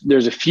there's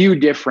a few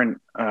different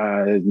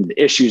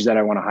issues that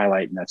I want to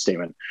highlight in that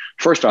statement.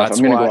 First off,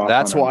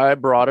 that's why I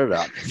brought it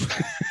up.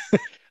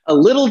 A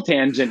little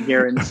tangent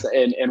here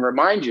and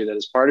remind you that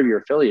as part of your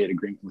affiliate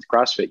agreement with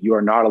CrossFit, you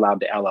are not allowed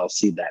to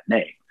LLC that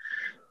name.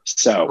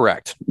 So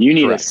correct. You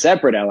need a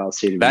separate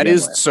LLC. That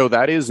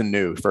is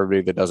new for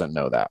everybody that doesn't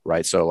know that,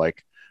 right? So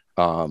like,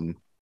 you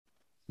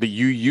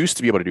used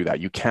to be able to do that.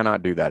 You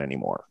cannot do that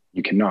anymore.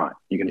 You cannot.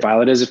 You can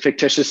file it as a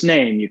fictitious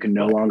name. You can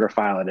no longer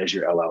file it as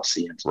your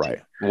LLC entity.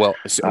 Right. Well,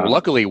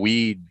 luckily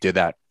we did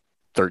that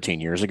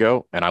 13 years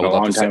ago, and I would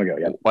love to say,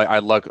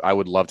 I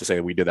would love to say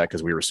we did that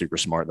because we were super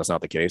smart. That's not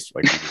the case.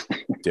 Like we just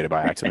did it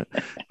by accident.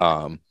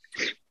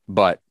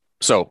 But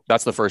so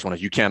that's the first one: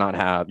 is you cannot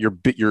have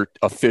your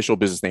official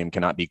business name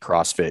cannot be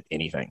CrossFit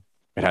anything.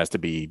 It has to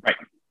be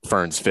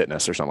Fern's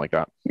Fitness or something like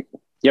that.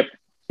 Yep.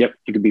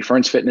 You could be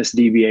Fern's Fitness,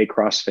 DBA,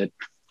 CrossFit,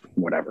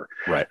 whatever.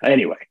 Right.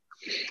 Anyway.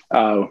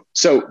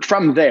 So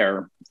from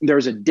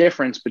there's a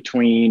difference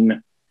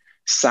between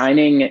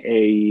signing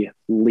a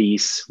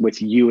lease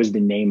with you as the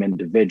name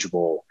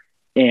individual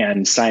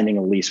and signing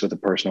a lease with a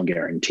personal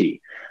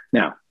guarantee.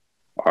 Now,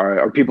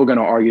 are people going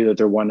to argue that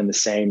they're one and the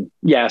same?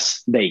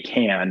 Yes, they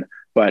can.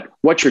 But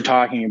what you're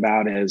talking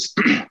about is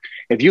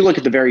if you look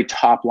at the very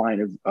top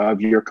line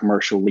of your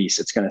commercial lease,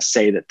 it's going to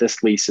say that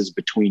this lease is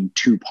between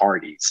two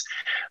parties.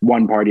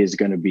 One party is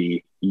going to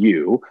be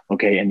you,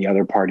 okay, and the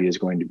other party is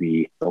going to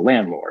be the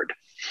landlord.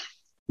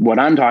 What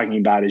I'm talking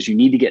about is you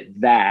need to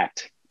get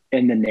that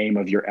in the name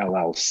of your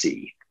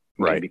LLC, okay,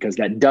 right? Because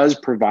that does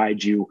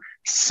provide you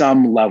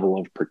some level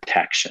of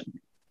protection.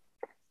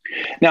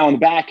 Now, on the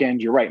back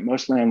end, you're right.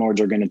 Most landlords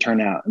are going to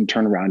turn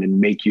around and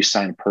make you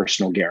sign a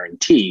personal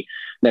guarantee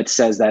that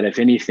says that if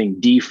anything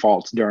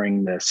defaults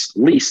during this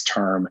lease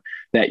term,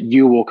 that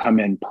you will come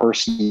in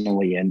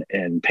personally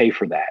and pay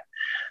for that.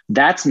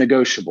 That's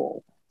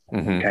negotiable.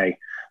 Mm-hmm. Okay.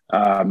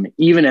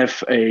 Even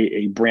if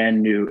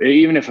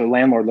even if a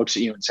landlord looks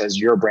at you and says,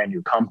 you're a brand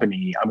new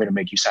company, I'm going to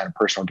make you sign a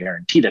personal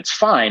guarantee. That's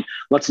fine.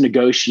 Let's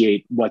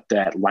negotiate what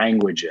that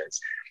language is.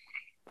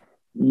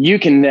 You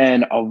can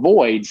then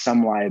avoid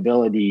some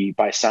liability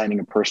by signing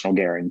a personal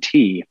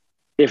guarantee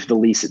if the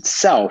lease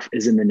itself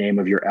is in the name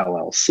of your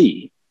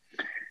LLC.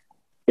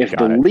 If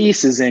the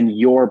lease is in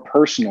your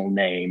personal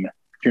name,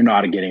 you're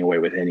not getting away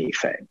with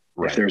anything.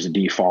 Right. If there's a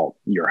default,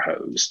 you're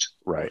hosed.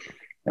 Right.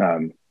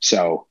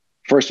 So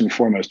first and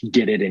foremost,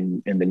 get it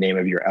in the name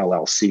of your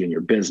LLC and your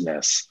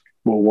business.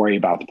 We'll worry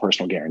about the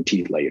personal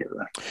guarantee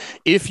later.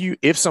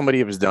 If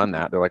somebody has done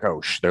that, they're like,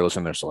 oh, they're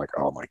listening. They're so like,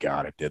 oh my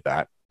God, I did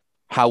that.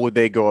 How would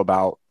they go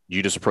about?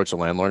 You just approach the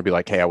landlord and be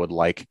like, hey,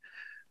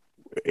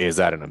 is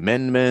that an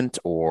amendment?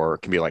 Or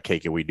it can be like, hey,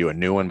 can we do a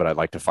new one? But I'd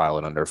like to file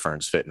it under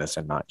Fern's Fitness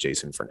and not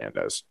Jason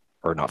Fernandez,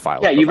 or not file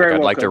it.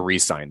 I'd like to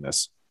re-sign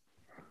this.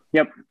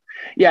 Yep.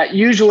 Yeah.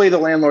 Usually the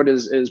landlord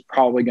is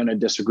probably going to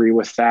disagree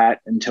with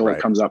that until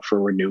it comes up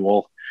for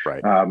renewal.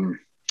 Right.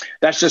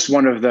 That's just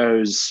one of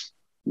those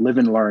live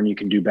and learn. You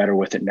can do better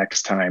with it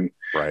next time.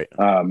 Right.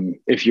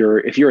 If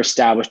you're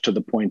established to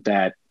the point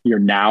that you're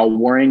now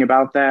worrying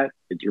about that,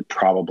 you're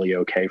probably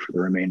okay for the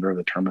remainder of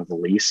the term of the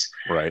lease.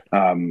 Right.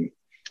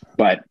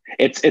 But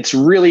it's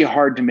really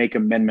hard to make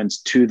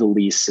amendments to the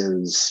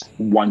leases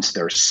once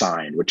they're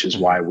signed, which is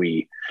why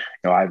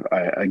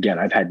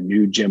I've had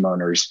new gym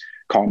owners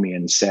call me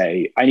and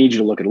say, I need you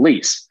to look at a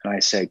lease. And I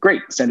say,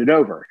 great, send it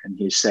over. And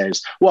he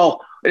says,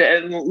 well,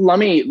 let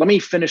me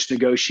finish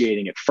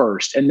negotiating it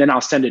first, and then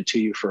I'll send it to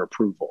you for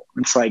approval.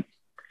 It's like,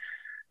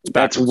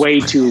 that's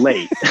way too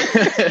late.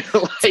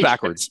 It's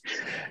backwards.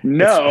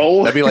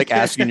 No. That'd be like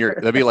asking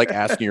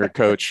your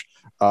coach,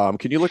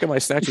 can you look at my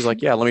stats? He's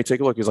like, yeah, let me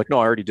take a look. He's like, no,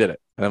 I already did it.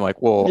 And I'm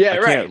like, well, I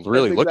can't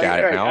really look at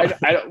it now.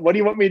 What do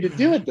you want me to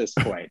do at this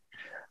point?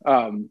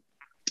 And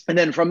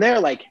then from there,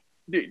 like,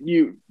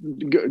 you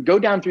go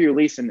down through your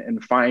lease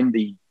and find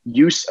the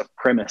use of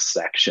premise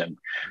section.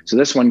 So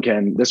this one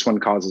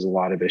causes a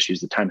lot of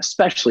issues at the time,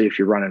 especially if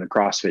you're running a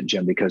CrossFit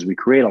gym, because we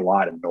create a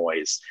lot of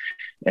noise.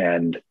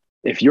 And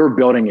if your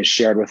building is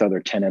shared with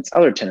other tenants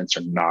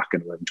are not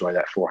going to enjoy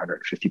that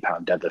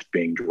 450-pound deadlift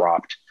being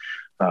dropped.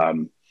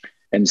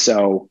 And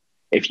so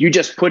if you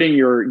just put in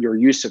your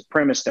use of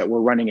premise that we're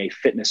running a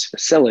fitness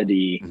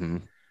facility,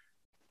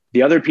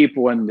 the other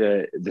people in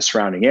the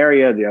surrounding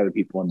area, the other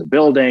people in the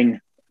building,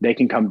 they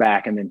can come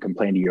back and then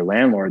complain to your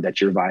landlord that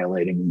you're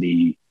violating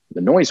the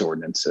noise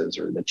ordinances,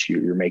 or that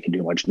you're making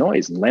too much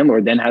noise. And the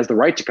landlord then has the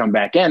right to come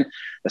back in,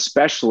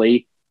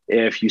 especially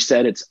if you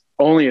said it's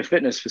only a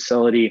fitness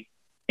facility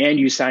and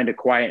you signed a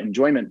quiet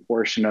enjoyment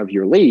portion of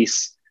your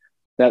lease.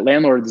 That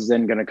landlord is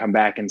then going to come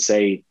back and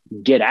say,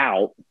 get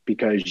out,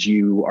 because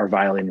you are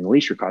violating the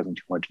lease. You're causing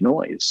too much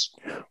noise.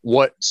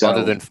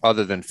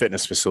 Other than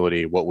fitness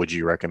facility, what would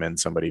you recommend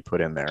somebody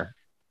put in there?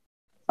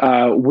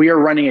 We are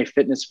running a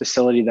fitness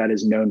facility that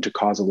is known to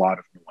cause a lot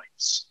of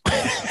noise.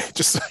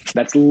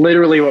 That's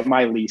literally what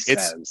my lease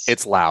says.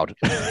 It's loud.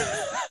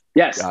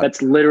 Yes,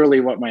 that's literally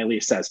what my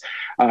lease says.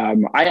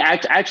 I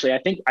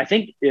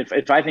think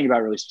if I think about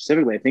it really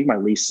specifically, I think my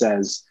lease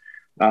says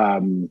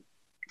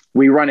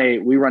we run a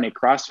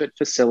CrossFit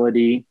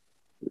facility,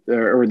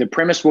 or the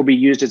premise will be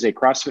used as a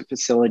CrossFit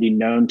facility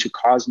known to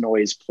cause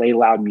noise, play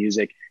loud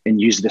music,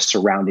 and use the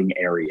surrounding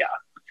area.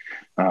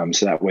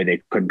 So that way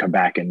they couldn't come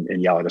back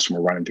and yell at us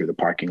when we're running through the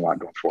parking lot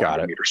going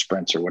 400-meter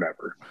sprints or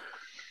whatever.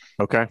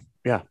 Okay.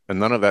 Yeah. And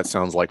none of that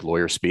sounds like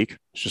lawyer speak.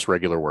 It's just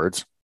regular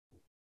words.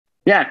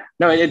 Yeah.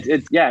 No,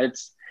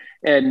 it's,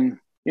 and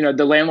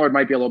the landlord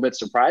might be a little bit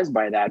surprised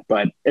by that,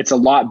 but it's a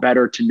lot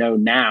better to know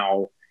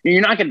now.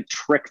 You're not going to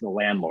trick the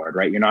landlord,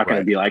 right? You're not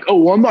going to be like, oh,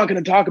 well, I'm not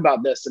going to talk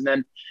about this, and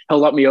then he'll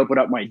let me open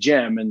up my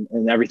gym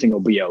and everything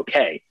will be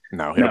okay.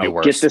 No, it'll be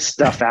worse. Get this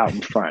stuff out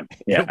in front.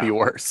 Yeah. It'll be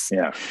worse.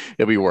 Yeah.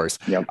 It'll be worse.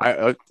 Yep.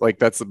 I like,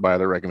 that's my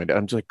other recommendation.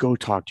 I'm just like, go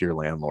talk to your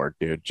landlord,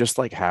 dude. Just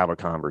like have a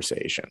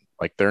conversation.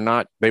 Like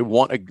they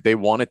want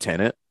a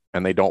tenant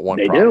and they don't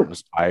want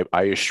problems. I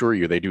assure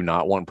you, they do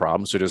not want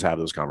problems. So just have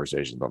those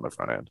conversations on the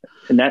front end.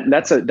 And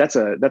that's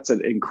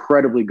an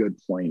incredibly good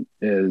point.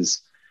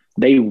 Is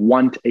they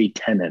want a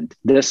tenant.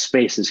 This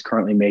space is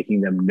currently making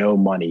them no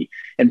money,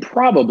 and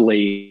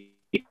probably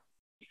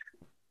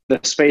the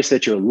space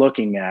that you're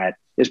looking at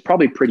is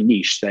probably pretty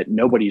niche, that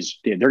they're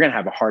going to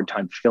have a hard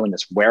time filling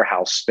this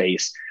warehouse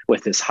space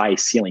with this high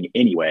ceiling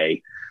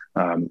anyway.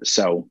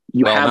 So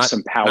have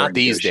some power. Not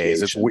these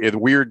days. It's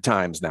weird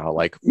times now.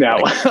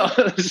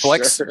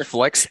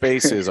 Flex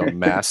space is a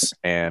mess.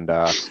 And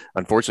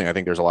unfortunately, I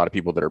think there's a lot of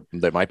people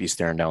that might be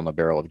staring down the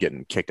barrel of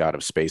getting kicked out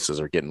of spaces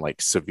or getting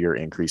like severe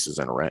increases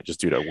in rent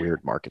just due to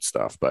weird market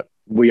stuff. But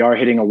we are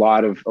hitting a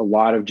lot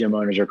of gym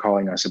owners are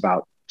calling us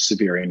about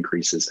severe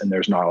increases, and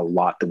there's not a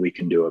lot that we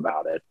can do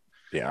about it.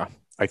 Yeah.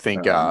 I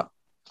think,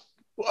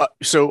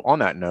 so on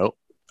that note,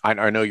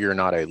 I know you're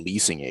not a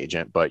leasing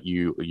agent, but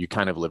you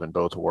kind of live in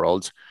both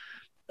worlds.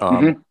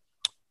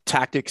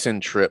 Tactics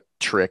and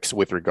tricks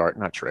with regard,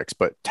 not tricks,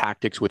 but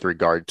tactics with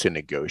regard to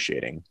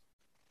negotiating,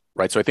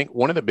 right? So I think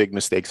one of the big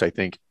mistakes I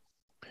think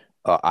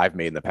I've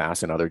made in the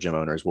past and other gym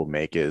owners will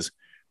make is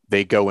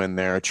they go in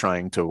there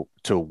trying to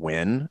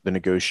win the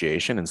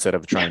negotiation instead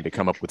of trying to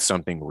come up with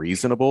something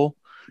reasonable.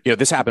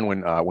 This happened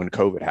when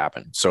COVID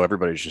happened. So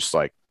everybody's just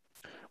like,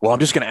 well, I'm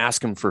just going to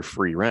ask him for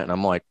free rent. And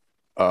I'm like,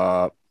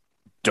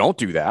 don't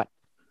do that.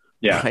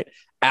 Yeah. Right?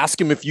 Ask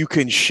him if you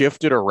can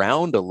shift it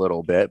around a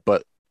little bit,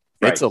 but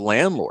it's a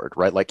landlord,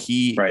 right? Like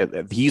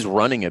he's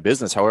running a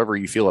business. However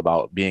you feel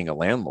about being a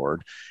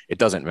landlord, it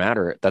doesn't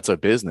matter. That's a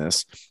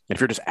business. And if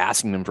you're just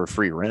asking them for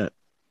free rent,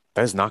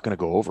 that is not going to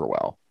go over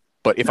well.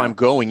 But if I'm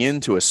going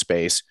into a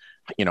space,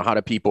 how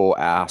do people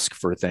ask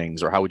for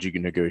things, or how would you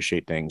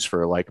negotiate things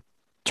for like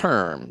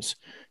terms,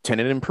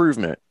 tenant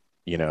improvement,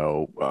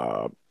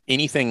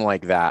 anything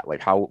like that?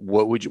 Like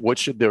what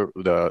should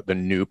the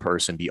new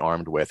person be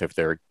armed with if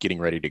they're getting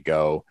ready to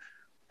go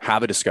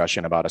have a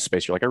discussion about a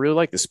space? You're like, I really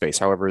like this space.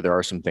 However, there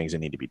are some things that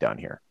need to be done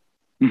here.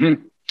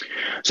 Mm-hmm.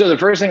 So the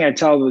first thing I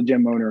tell the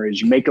gym owner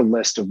is you make a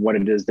list of what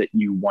it is that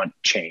you want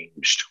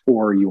changed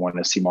or you want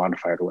to see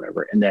modified or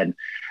whatever, and then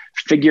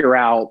figure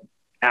out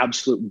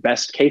absolute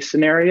best case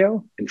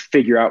scenario and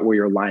figure out where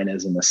your line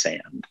is in the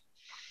sand.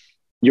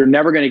 You're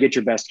never going to get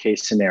your best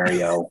case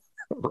scenario.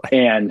 Right.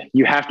 And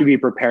you have to be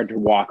prepared to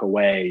walk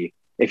away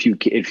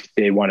if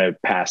they want to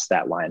pass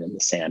that line in the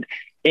sand.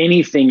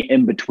 Anything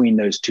in between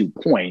those 2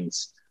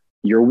 points,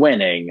 you're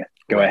winning.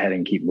 Go ahead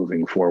and keep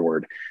moving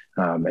forward.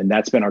 And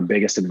that's been our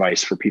biggest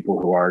advice for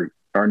people who are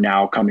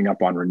now coming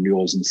up on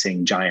renewals and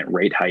seeing giant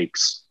rate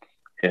hikes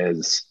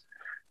is,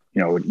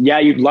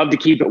 you'd love to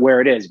keep it where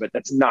it is, but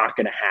that's not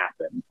going to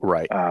happen.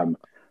 Right.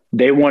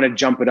 They want to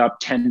jump it up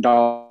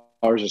 $10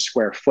 a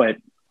square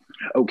foot.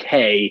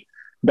 Okay.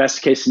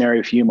 Best case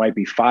scenario for you might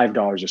be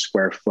 $5 a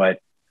square foot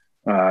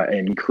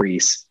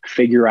increase.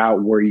 Figure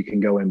out where you can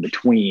go in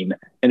between.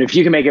 And if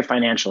you can make it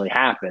financially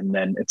happen,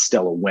 then it's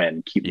still a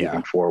win. Keep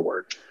moving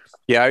forward.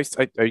 Yeah,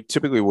 I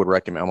typically would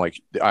recommend, I'm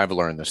like, I've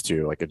learned this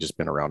too. Like, I've just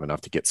been around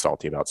enough to get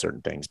salty about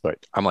certain things, but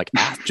I'm like,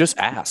 just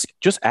ask.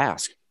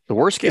 The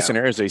worst case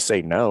scenario is they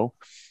say no.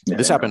 Yeah,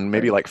 this happened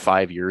maybe like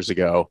 5 years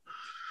ago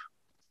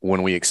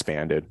when we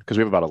expanded, because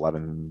we have about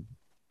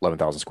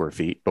 11,000 square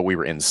feet, but we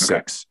were in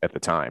 6 at the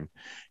time.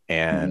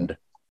 And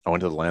I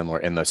went to the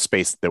landlord, and the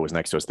space that was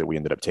next to us that we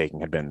ended up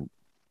taking had been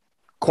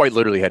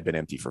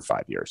empty for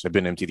 5 years. Had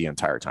been empty the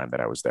entire time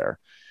that I was there.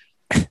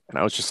 And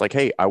I was just like,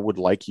 hey, I would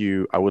like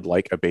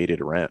abated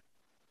rent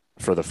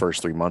for the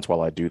first 3 months while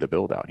I do the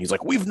build out. And he's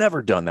like, we've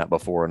never done that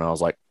before. And I was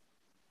like,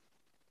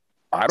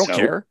 I don't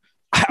care.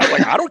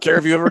 I don't care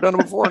if you've ever done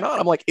it before or not.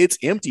 I'm like, it's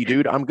empty,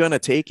 dude. I'm going to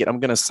take it.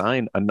 I'm going to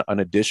sign an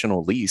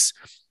additional lease,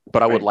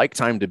 but I would like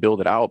time to build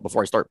it out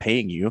before I start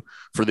paying you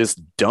for this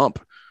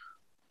dump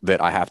that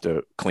I have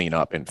to clean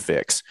up and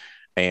fix.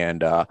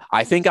 And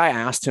I think I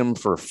asked him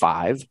for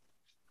 5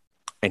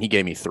 and he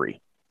gave me 3.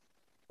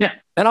 Yeah.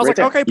 And I was like,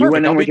 okay, perfect. You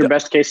went in with your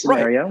best case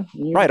scenario.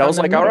 Right. I was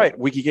like, all right,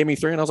 he gave me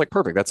 3 and I was like,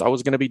 perfect. I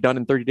was going to be done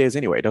in 30 days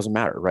anyway. It doesn't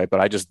matter. Right.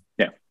 But I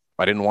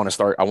didn't want to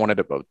start. I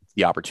wanted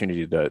the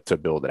opportunity to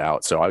build it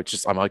out. So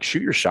I'm like,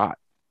 shoot your shot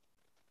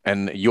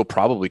and you'll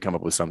probably come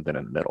up with something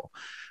in the middle.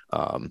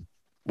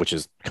 Which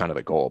is kind of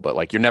the goal, but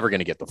like, you're never going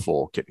to get the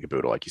full kit and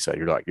caboodle. Like you said,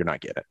 you're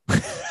not getting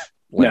it.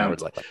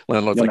 Landlord's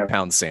like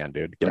pound sand,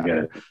 dude. Get out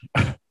of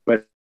here.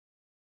 But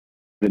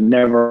it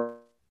never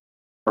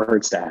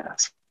hurts to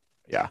ask.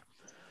 Yeah.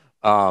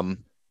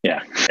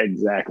 Yeah,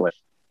 exactly.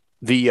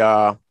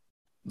 The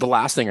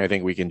last thing I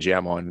think we can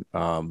jam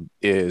on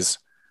is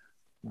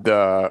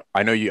I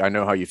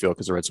know how you feel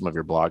because I read some of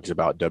your blogs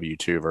about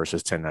W-2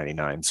 versus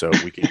 1099. So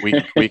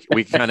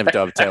we kind of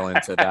dovetail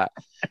into that.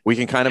 We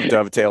can kind of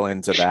dovetail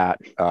into that.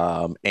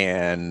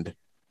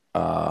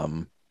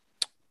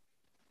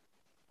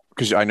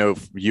 Because I know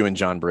you and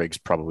John Briggs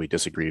probably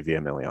disagree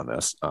vehemently on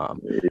this.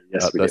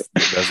 Yes,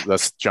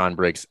 that's John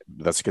Briggs.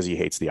 That's because he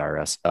hates the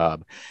IRS.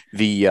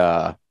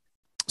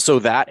 So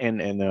that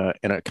and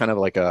a kind of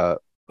like an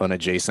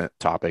adjacent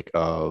topic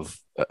of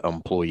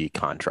employee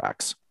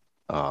contracts.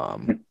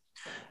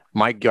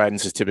 My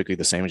guidance is typically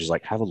the same, which is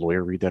like, have a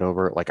lawyer read that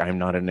over. Like, I'm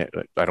not in it.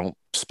 I don't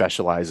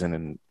specialize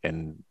in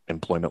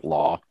employment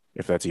law,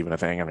 if that's even a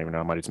thing. I don't even know.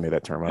 I might have made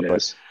that term up,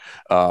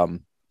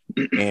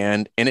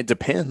 and it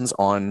depends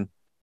on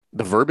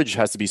the verbiage.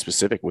 Has to be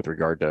specific with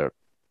regard to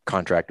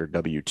contractor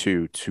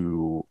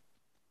W-2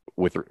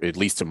 with at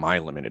least to my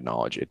limited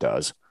knowledge, it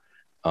does.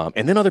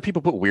 And then other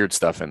people put weird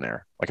stuff in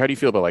there. Like, how do you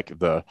feel about like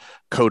the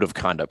code of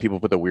conduct?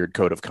 People put the weird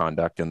code of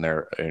conduct in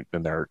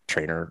their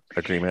trainer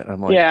agreement.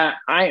 I'm like, yeah,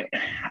 I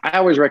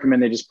always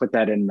recommend they just put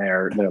that in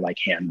their like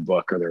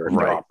handbook or their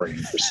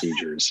operating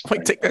procedures.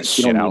 Like, take that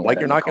shit out. Like,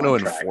 you're not going to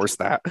enforce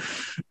that.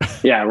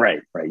 Yeah,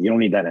 right. You don't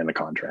need that in the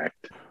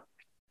contract.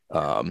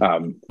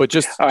 But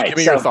just give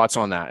me your thoughts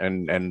on that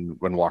and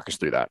walk us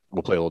through that.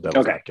 We'll play a little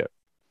devil's advocate.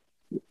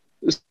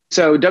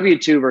 So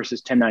W-2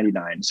 versus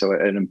 1099. So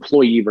an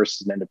employee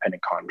versus an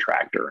independent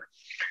contractor.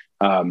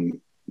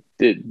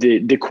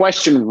 The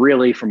question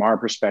really from our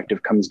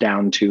perspective comes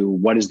down to,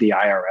 what is the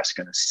IRS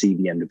going to see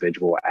the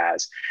individual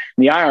as?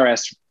 And the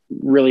IRS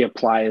really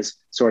applies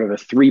sort of a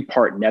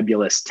 3-part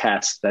nebulous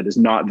test that is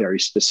not very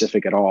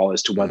specific at all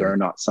as to whether or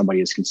not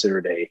somebody is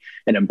considered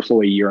an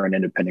employee or an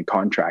independent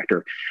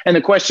contractor. And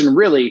the question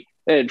really,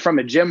 from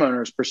a gym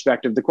owner's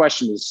perspective, the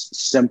question is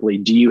simply,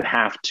 do you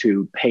have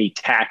to pay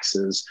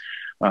taxes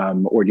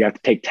or do you have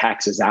to take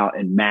taxes out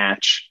and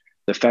match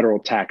the federal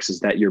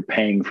taxes that you're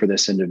paying for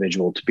this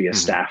individual to be a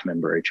staff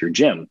member at your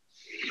gym?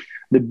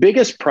 The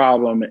biggest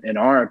problem, in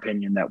our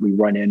opinion, that we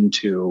run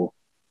into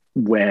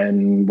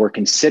when we're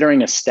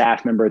considering a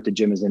staff member at the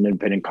gym as an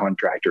independent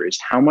contractor is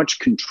how much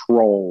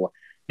control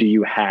do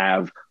you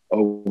have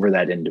over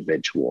that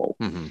individual?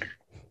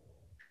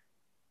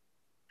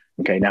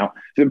 Okay, now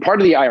part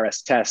of the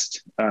IRS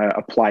test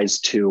applies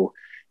to,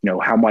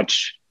 how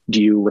much do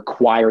you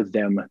require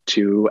them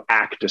to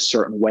act a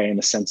certain way, in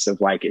the sense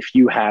of like, if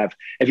you're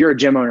a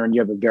gym owner and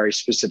you have a very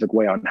specific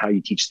way on how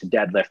you teach the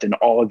deadlift and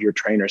all of your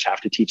trainers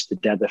have to teach the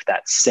deadlift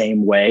that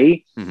same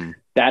way,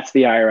 that's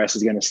the IRS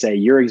is going to say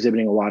you're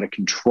exhibiting a lot of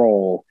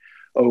control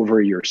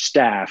over your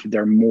staff.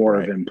 They're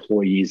more of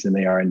employees than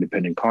they are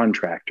independent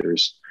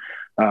contractors.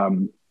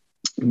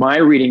 My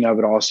reading of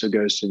it also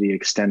goes to the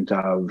extent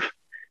of,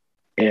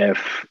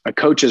 if a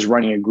coach is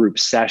running a group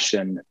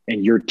session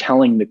and you're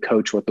telling the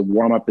coach what the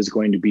warm-up is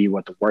going to be,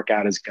 what the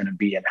workout is going to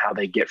be, and how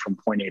they get from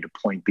point A to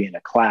point B in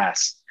a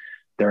class,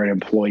 they're an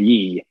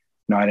employee,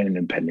 not an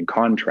independent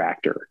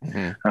contractor.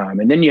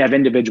 And then you have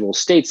individual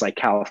states like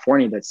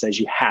California that says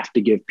you have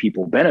to give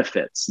people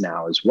benefits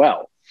now as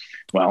well.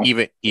 Well,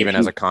 even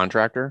as a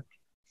contractor,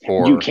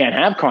 or you can't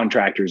have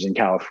contractors in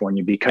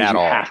California because you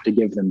have to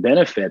give them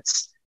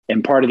benefits.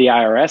 And part of the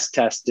IRS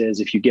test is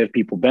if you give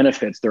people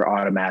benefits, they're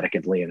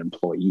automatically an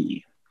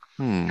employee.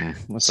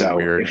 That's a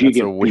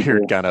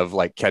weird kind of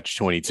like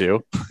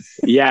catch-22.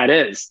 Yeah, it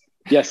is.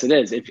 Yes, it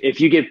is.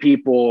 If you give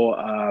people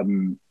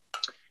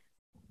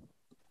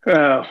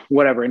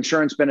whatever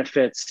insurance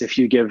benefits, if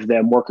you give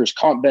them workers'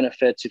 comp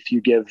benefits, if you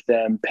give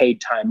them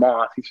paid time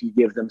off, if you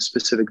give them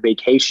specific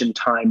vacation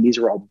time, these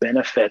are all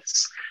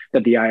benefits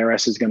that the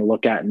IRS is going to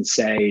look at and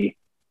say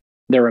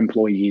they're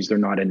employees, they're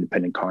not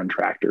independent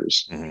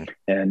contractors.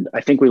 And I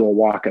think we will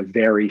walk a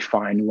very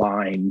fine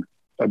line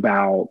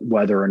about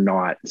whether or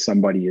not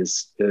somebody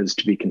is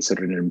to be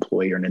considered an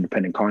employee or an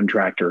independent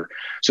contractor.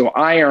 So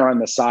I are on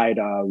the side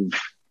of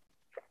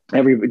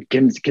everybody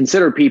can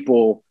consider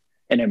people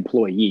an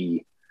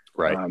employee.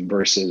 Right.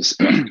 Versus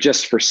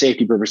just for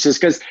safety purposes.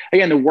 Because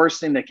again, the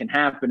worst thing that can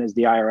happen is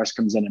the IRS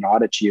comes in and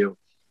audits you,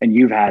 and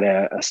you've had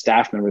a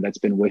staff member that's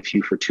been with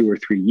you for 2 or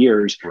 3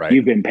 years. Right.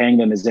 You've been paying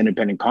them as an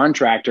independent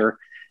contractor,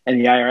 and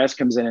the IRS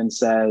comes in and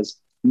says,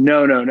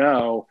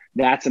 no,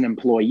 that's an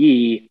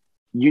employee.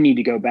 You need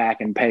to go back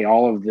and pay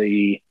all of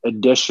the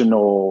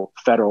additional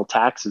federal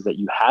taxes that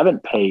you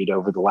haven't paid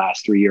over the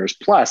last 3 years.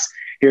 Plus,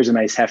 here's a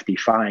nice hefty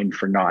fine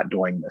for not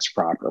doing this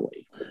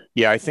properly.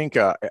 Yeah, I think,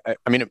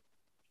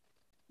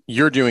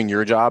 you're doing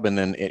your job, and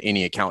then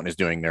any accountant is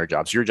doing their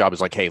job. So your job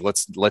is like, hey,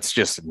 let's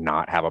just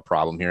not have a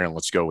problem here, and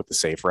let's go with the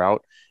safe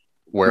route.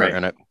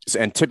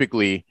 And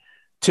typically,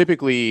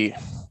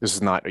 this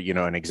is not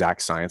an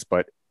exact science,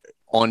 but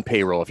on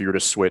payroll, if you were to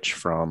switch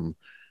from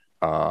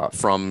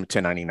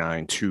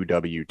 1099 to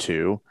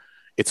W-2,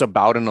 it's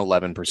about an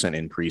 11%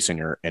 increase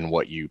in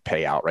what you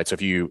pay out, right? So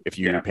if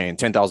you're paying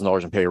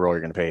 $10,000 in payroll,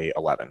 you're going to pay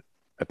 11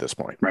 at this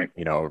point, right?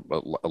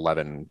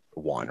 11.1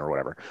 or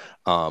whatever.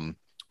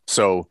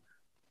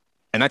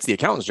 And that's the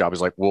accountant's job, is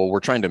like, well, we're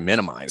trying to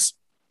minimize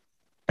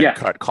and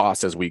cut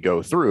costs as we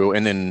go through.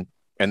 And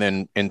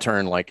then in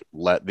turn, like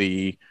let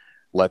the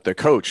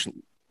coach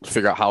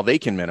figure out how they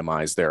can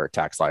minimize their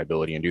tax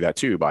liability, and do that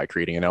too by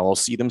creating an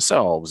LLC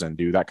themselves and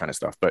do that kind of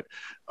stuff. But,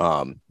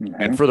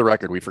 and for the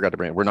record, we forgot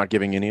to we're not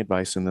giving any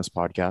advice in this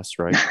podcast,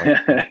 right?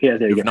 Like,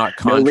 you've not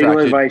contracted. No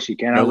legal advice. You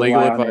cannot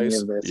rely on any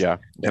of this. Yeah.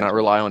 Cannot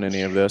rely on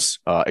any of this,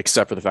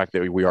 except for the fact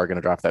that we are going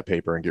to draft that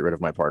paper and get rid of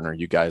my partner.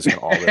 You guys can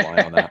all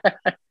rely on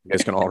that. You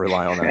guys can all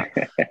rely on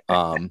that.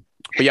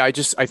 But yeah,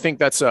 I think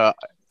that's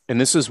and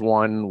this is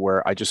one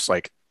where I just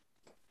like,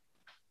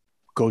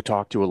 go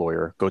talk to a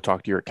lawyer, go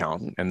talk to your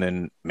accountant, and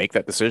then make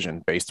that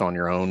decision based on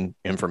your own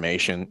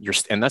information.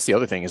 And that's the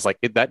other thing is like,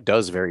 that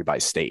does vary by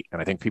state.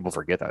 And I think people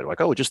forget that. They're like,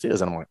 oh, it just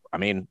is. And I'm like, I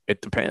mean,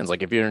 it depends.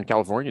 Like if you're in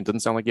California, it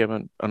doesn't sound like you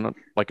have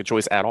a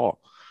choice at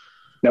all.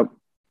 Nope.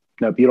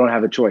 You don't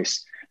have a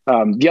choice.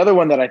 The other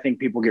one that I think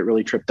people get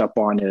really tripped up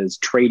on is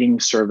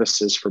trading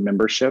services for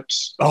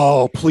memberships.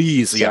 Oh,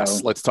 please.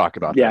 Yes. Let's talk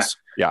about this.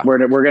 Yeah. We're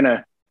going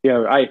to,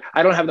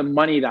 I don't have the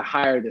money to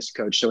hire this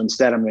coach. So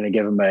instead I'm going to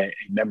give them a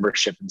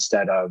membership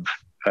instead of,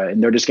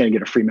 and they're just going to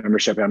get a free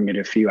membership. And I'm going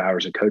to get a few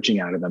hours of coaching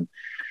out of them.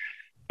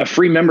 A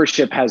free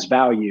membership has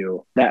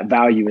value. That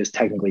value is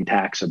technically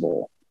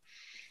taxable.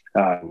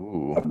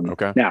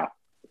 Okay. Now,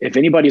 if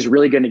anybody's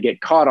really going to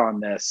get caught on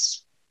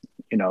this,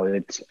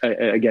 it's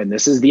again,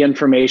 this is the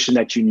information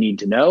that you need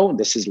to know.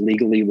 This is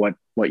legally what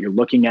you're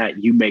looking at.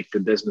 You make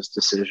the business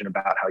decision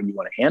about how you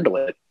want to handle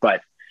it.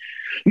 But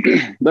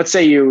let's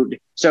say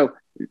so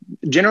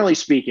generally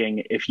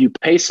speaking, if you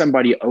pay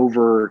somebody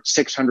over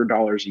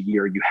 $600 a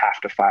year, you have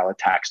to file a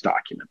tax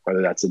document,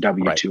 whether that's a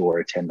W-2 or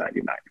a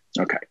 1099.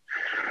 Okay.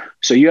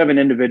 So you have an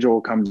individual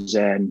who comes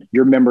in,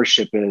 your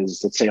membership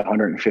is, let's say,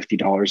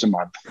 $150 a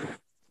month.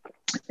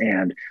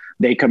 And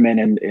they come in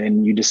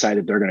and you decide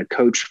that they're going to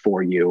coach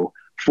for you.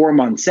 4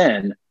 months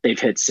in, they've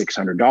hit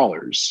 $600.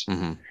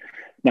 Mm-hmm.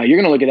 Now you're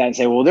going to look at that and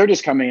say, well, they're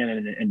just coming in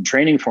and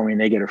training for me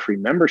and they get a free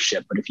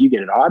membership. But if you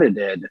get it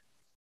audited,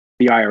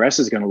 the IRS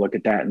is going to look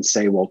at that and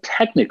say, well,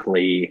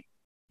 technically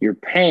you're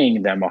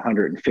paying them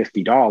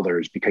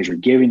 $150 because you're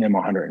giving them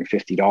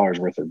 $150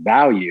 worth of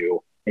value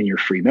in your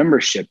free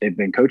membership. They've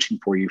been coaching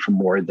for you for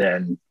more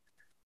than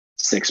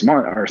 6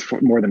 months or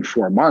for more than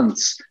 4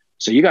 months.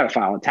 So you got to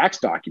file a tax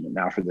document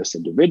now for this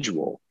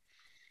individual.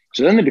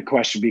 So then the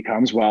question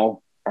becomes,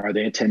 well, are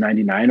they a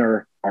 1099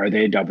 or are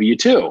they a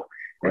W-2?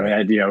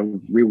 Right.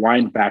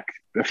 Rewind back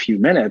a few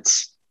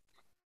minutes.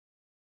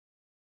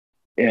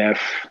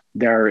 If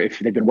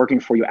they've been working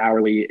for you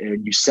hourly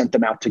and you sent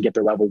them out to get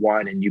their level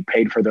 1 and you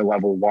paid for their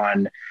level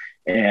 1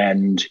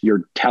 and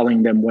you're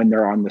telling them when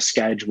they're on the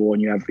schedule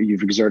and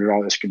you've exerted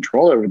all this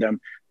control over them,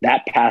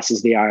 that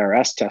passes the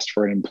IRS test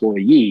for an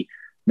employee.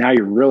 Now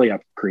you're really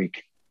up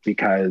creek.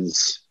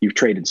 because you've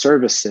traded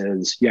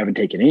services, you haven't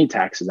taken any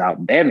taxes out,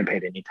 and they haven't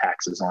paid any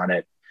taxes on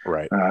it.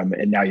 Right.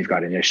 And now you've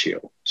got an issue.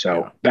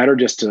 So better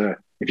just to,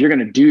 if you're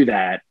going to do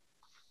that,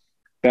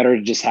 better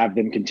to just have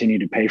them continue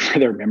to pay for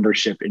their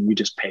membership, and you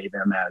just pay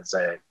them as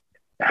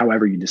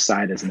however you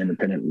decide as an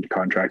independent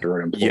contractor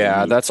or employee.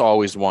 Yeah, that's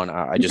always one.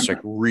 I just like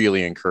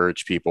really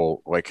encourage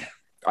people. Like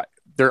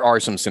there are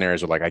some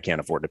scenarios where like, I can't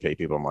afford to pay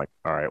people. I'm like,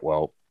 all right,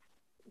 well,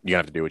 you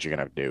have to do what you're going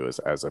to have to do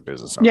as a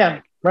business owner.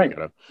 Yeah. Right.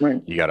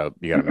 You gotta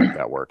make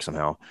that work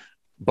somehow.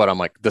 But I'm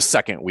like, the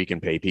second we can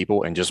pay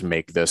people and just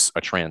make this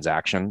a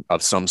transaction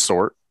of some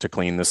sort to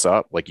clean this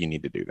up, like you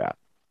need to do that.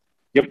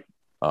 Yep.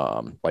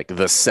 Like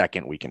the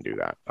second we can do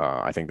that,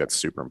 I think that's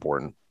super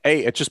important.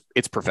 A,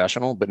 it's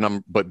professional,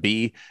 but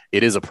B,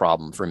 it is a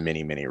problem for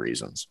many, many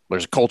reasons.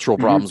 There's cultural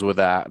problems with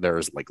that.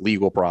 There's like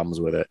legal problems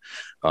with it.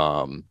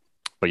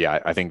 But yeah,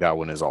 I think that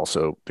one is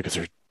also because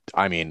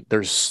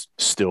there's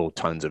still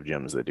tons of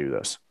gyms that do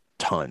this.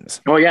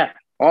 Tons. Oh yeah.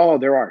 Oh,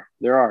 there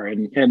are.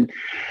 And,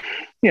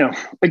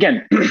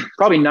 again,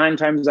 probably 9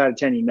 times out of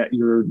 10,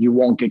 you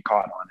won't get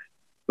caught on it,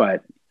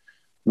 but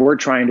we're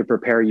trying to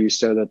prepare you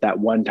so that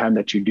one time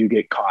that you do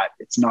get caught,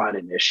 it's not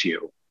an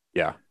issue.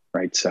 Yeah.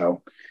 Right.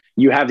 So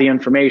you have the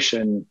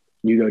information,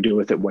 you go do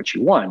with it what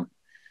you want.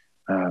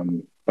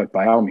 But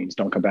by all means,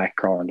 don't come back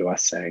crawling to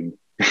us saying,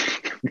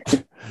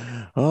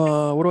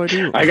 what do I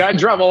do? I got in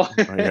trouble.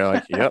 You're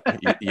like, yep.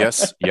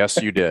 Yes,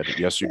 you did.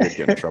 Yes, you did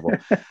get in trouble.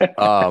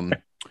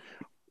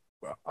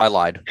 I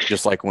lied.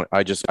 Just like when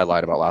I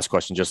lied about last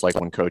question, just like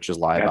when coaches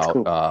lie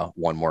about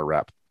one more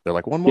rep. They're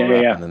like, one more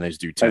rep, and then they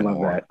just do 10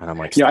 more. That. And I'm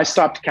like, I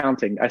stopped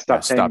counting. I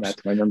stopped saying that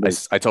to my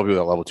members. I told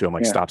people at level 2, I'm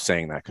like, stop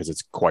saying that because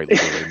it's quite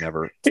literally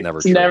never, it's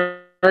never true.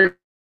 Never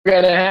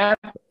gonna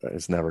happen.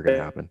 It's never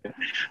gonna happen.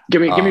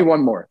 Give me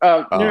one more.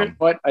 You know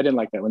what? I didn't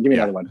like that one. Give me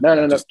another one. No.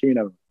 Give me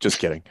another one. Just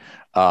kidding.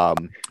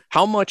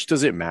 How much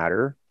does it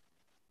matter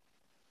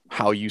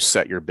how you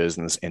set your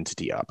business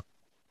entity up?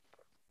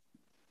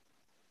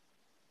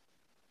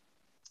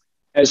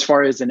 As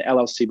far as an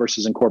LLC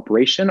versus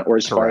incorporation, or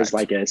as far as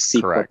like a C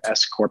Corp,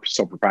 S Corp,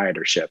 sole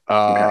proprietorship?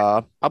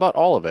 How about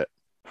all of it?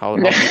 How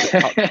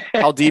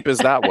deep is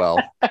that well?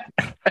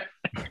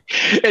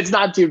 It's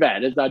not too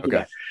bad. It's not too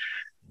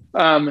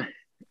bad.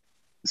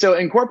 So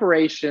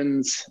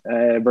incorporations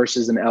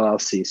versus an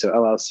LLC. So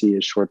LLC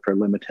is short for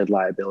limited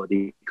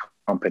liability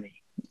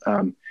company.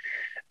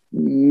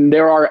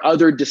 There are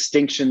other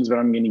distinctions, but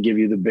I'm going to give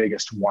you the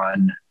biggest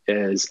one.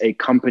 Is a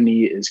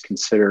company is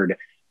considered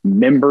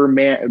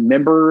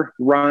member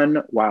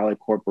run, while a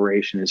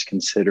corporation is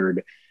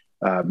considered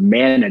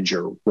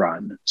manager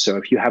run. So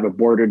if you have a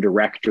board of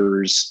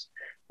directors,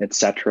 et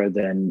cetera,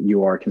 then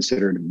you are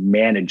considered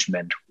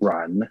management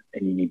run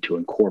and you need to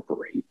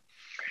incorporate.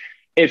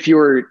 If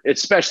you're,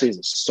 especially as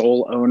a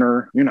sole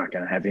owner, you're not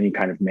going to have any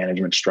kind of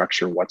management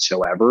structure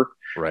whatsoever.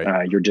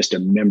 Right. You're just a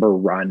member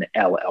run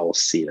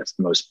LLC. That's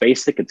the most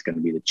basic. It's going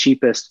to be the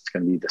cheapest. It's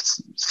going to be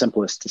the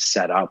simplest to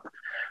set up.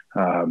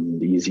 The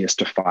easiest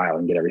to file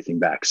and get everything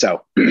back.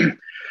 So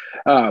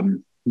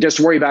just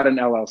worry about an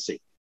LLC.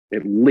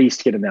 At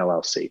least get an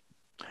LLC.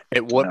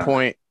 At what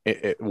point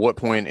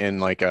in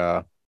like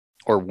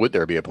or would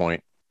there be a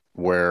point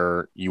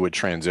where you would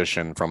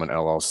transition from an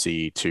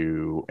LLC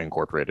to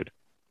incorporated?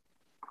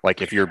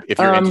 Like if your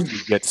entity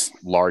gets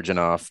large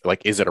enough,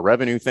 like is it a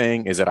revenue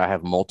thing? Is it I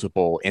have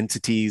multiple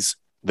entities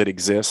that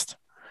exist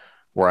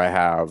where I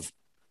have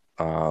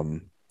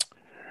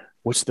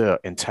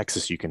in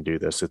Texas you can do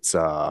this. It's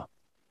a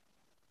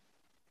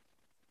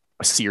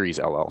series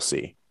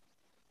LLC.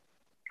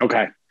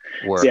 Okay.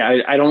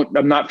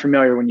 I'm not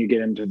familiar when you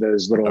get into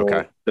those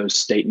those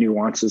state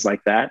nuances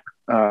like that.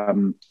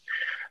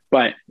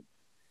 But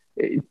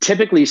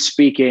typically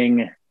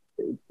speaking,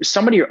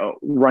 somebody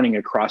running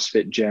a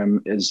CrossFit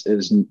gym is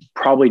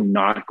probably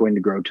not going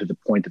to grow to the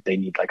point that they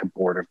need like a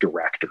board of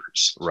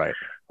directors. Right.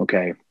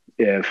 Okay.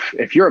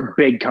 If you're a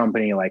big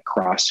company like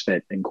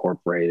CrossFit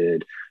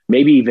Incorporated,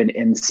 maybe even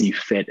NC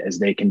Fit as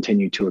they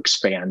continue to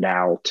expand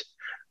out,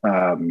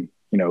 and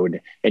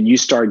you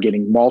start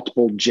getting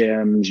multiple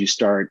gyms, you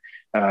start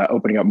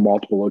opening up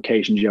multiple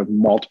locations, you have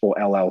multiple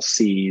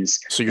LLCs.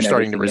 So you're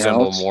starting to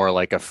resemble more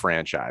like a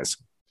franchise.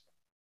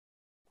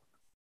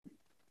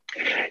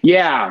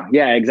 Yeah,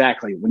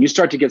 exactly. When you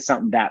start to get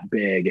something that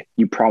big,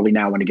 you probably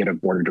now want to get a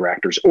board of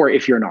directors, or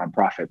if you're a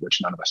nonprofit,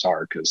 which none of us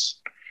are, because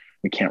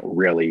we can't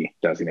really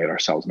designate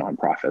ourselves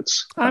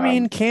nonprofits. I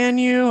mean, can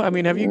you? I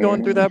mean, have you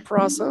gone through that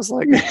process?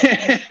 Like,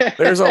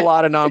 there's a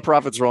lot of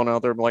nonprofits rolling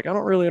out there. I'm like, I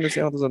don't really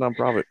understand how this is a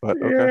nonprofit,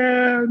 but okay.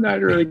 Yeah,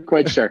 not really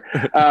quite sure.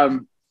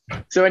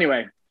 So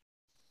anyway,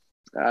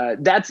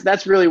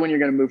 that's really when you're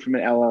going to move from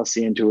an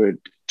LLC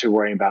to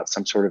worrying about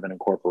some sort of an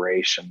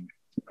incorporation.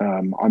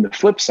 On the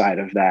flip side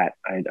of that,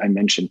 I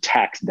mentioned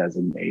tax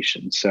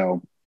designation.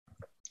 So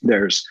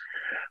there's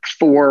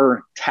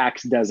 4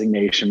 tax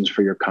designations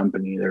for your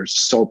company. There's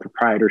sole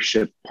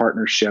proprietorship,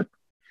 partnership,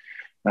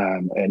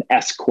 an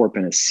S Corp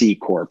and a C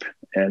Corp.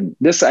 And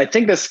I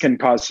think this can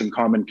cause some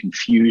common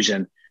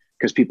confusion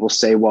because people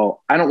say,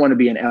 well, I don't want to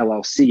be an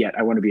LLC yet.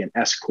 I want to be an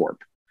S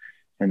Corp.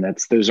 And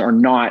those are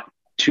not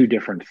two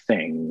different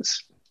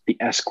things. The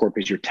S Corp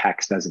is your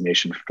tax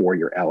designation for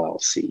your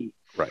LLC.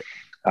 Right.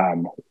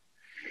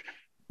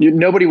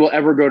 Nobody will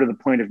ever go to the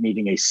point of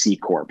needing a C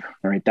Corp,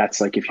 right?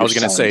 That's like if you're I was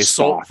going to say,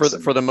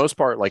 for the most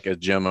part, like a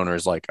gym owner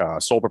is like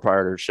sole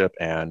proprietorship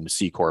and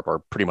C Corp are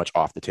pretty much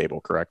off the table,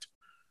 correct?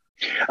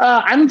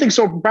 I don't think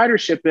sole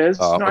proprietorship is.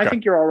 No, okay. I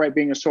think you're all right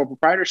being a sole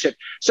proprietorship.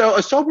 So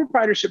a sole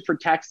proprietorship for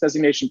tax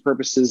designation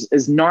purposes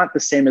is not the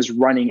same as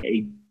running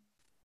a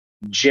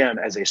gym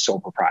as a sole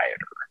proprietor.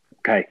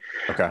 Okay.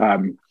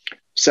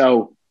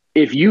 So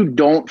if you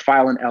don't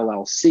file an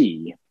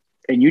LLC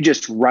and you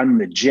just run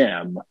the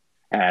gym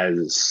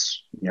as,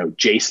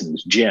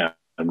 Jason's gym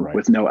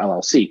with no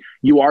LLC,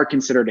 you are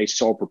considered a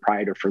sole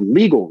proprietor for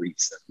legal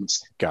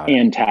reasons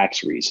and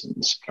tax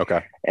reasons.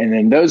 Okay. And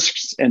in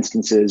those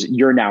instances,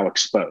 you're now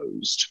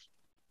exposed.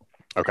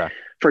 Okay.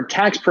 For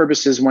tax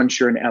purposes, once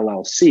you're an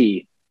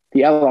LLC,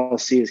 the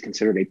LLC is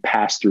considered a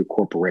pass-through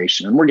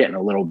corporation. And we're getting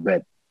a little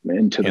bit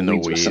into the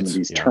weeds with some of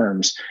these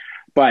terms,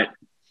 but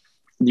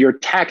your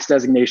tax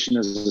designation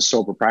as a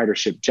sole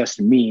proprietorship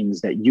just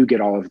means that you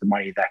get all of the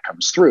money that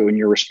comes through and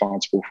you're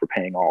responsible for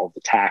paying all of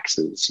the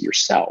taxes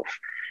yourself.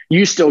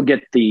 You still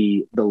get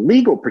the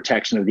legal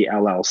protection of the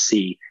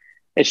LLC.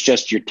 It's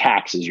just your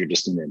taxes. You're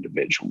just an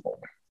individual.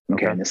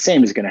 Okay. And the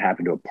same is going to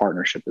happen to a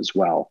partnership as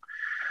well.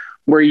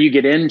 Where you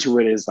get into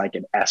it is like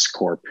an S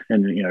Corp.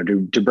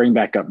 And, to bring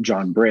back up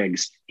John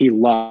Briggs, he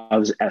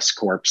loves S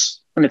Corps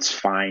and it's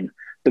fine.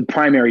 The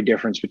primary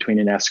difference between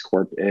an S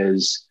Corp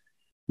is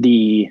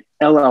the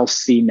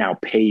LLC now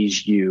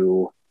pays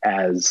you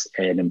as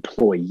an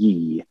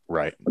employee.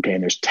 Right. Okay.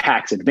 And there's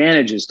tax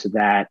advantages to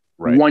that.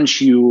 Right. Once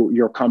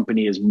your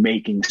company is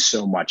making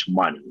so much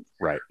money.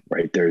 Right.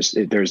 Right. There's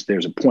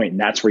a point, and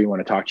that's where you want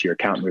to talk to your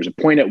accountant. There's a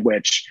point at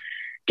which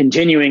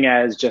continuing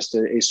as just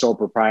a sole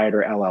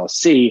proprietor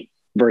LLC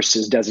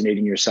versus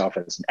designating yourself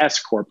as an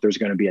S Corp, there's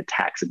going to be a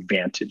tax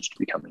advantage to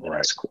becoming an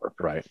S Corp.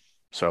 Right.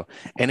 So,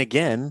 and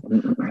again,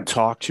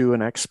 talk to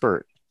an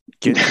expert.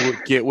 Sit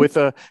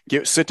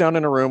down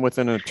in a room with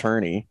an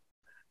attorney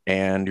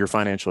and your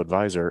financial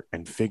advisor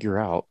and figure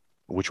out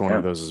which one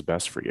of those is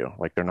best for you.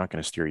 Like, they're not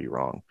going to steer you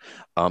wrong.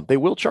 They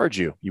will charge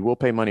you. You will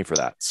pay money for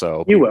that.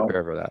 So you will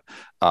prepare for that.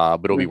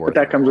 But it'll be worth it.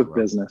 But that comes with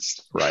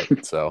business.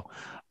 Right. So,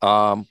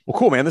 well,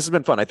 cool, man. This has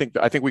been fun. I think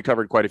we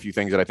covered quite a few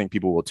things that I think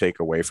people will take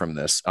away from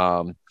this.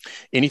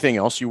 Anything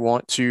else you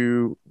want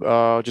to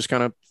just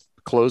kind of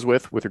close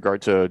with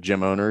regard to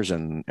gym owners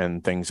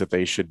and things that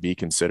they should be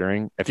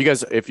considering? If you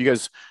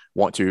guys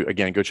want to,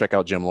 again, go check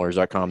out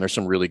gymlawyers.com. There's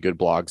some really good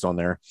blogs on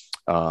there.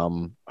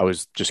 I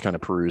was just kind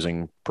of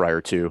perusing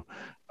prior to,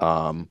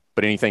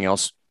 but anything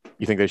else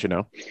you think they should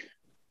know?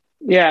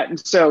 Yeah.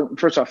 So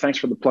first off, thanks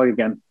for the plug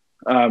again.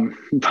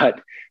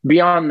 But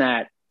beyond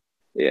that,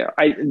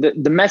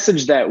 the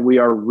message that we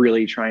are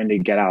really trying to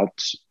get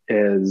out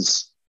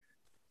is,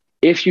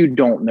 if you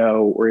don't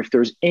know, or if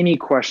there's any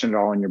question at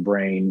all in your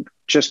brain,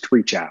 just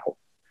reach out.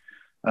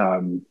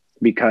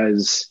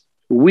 Because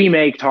we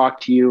may talk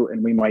to you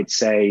and we might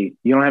say,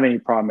 you don't have any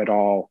problem at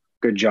all.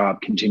 Good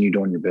job. Continue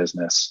doing your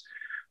business.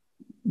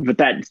 But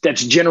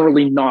that's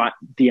generally not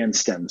the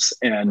instance.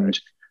 And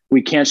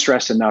we can't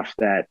stress enough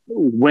that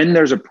when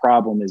there's a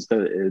problem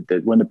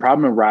when the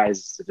problem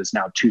arises, it is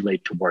now too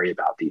late to worry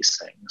about these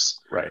things.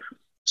 Right.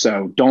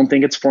 So don't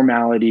think it's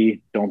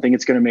formality. Don't think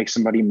it's going to make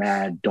somebody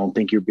mad. Don't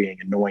think you're being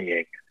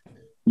annoying.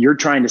 You're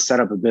trying to set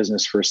up a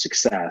business for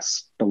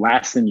success. The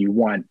last thing you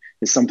want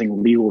is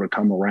something legal to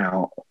come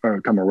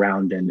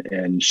around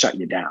and shut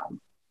you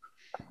down.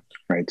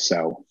 Right.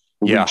 So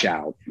reach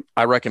out.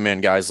 I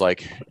recommend, guys,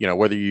 like,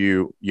 whether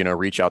you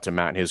reach out to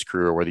Matt and his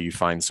crew, or whether you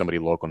find somebody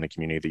local in the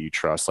community that you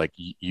trust, like,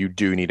 you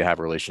do need to have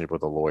a relationship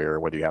with a lawyer.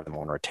 Whether you have them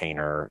on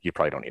retainer, you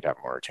probably don't need to have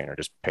them on retainer,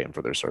 just pay them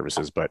for their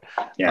services. But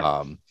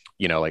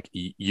like,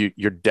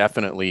 you're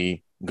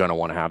definitely going to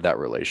want to have that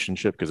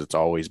relationship, because it's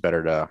always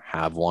better to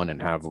have one and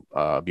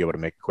be able to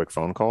make a quick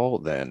phone call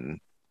than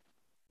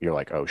you're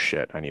like, oh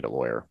shit, I need a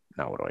lawyer.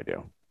 Now what do I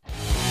do?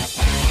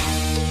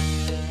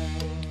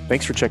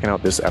 Thanks for checking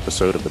out this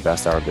episode of the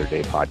Best Hour of Their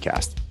Day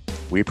podcast.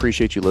 We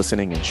appreciate you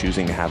listening and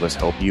choosing to have us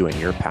help you in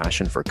your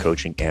passion for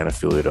coaching and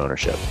affiliate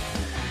ownership.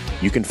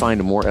 You can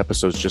find more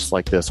episodes just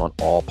like this on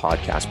all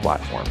podcast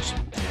platforms.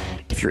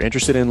 If you're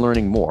interested in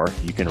learning more,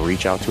 you can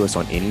reach out to us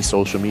on any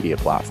social media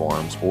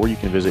platforms, or you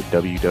can visit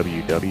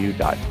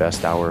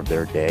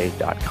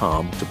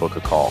www.besthouroftheirday.com to book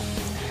a call.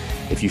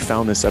 If you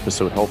found this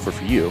episode helpful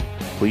for you,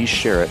 please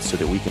share it so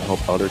that we can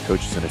help other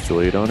coaches and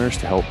affiliate owners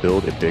to help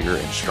build a bigger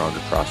and stronger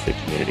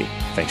CrossFit community.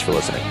 Thanks for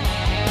listening.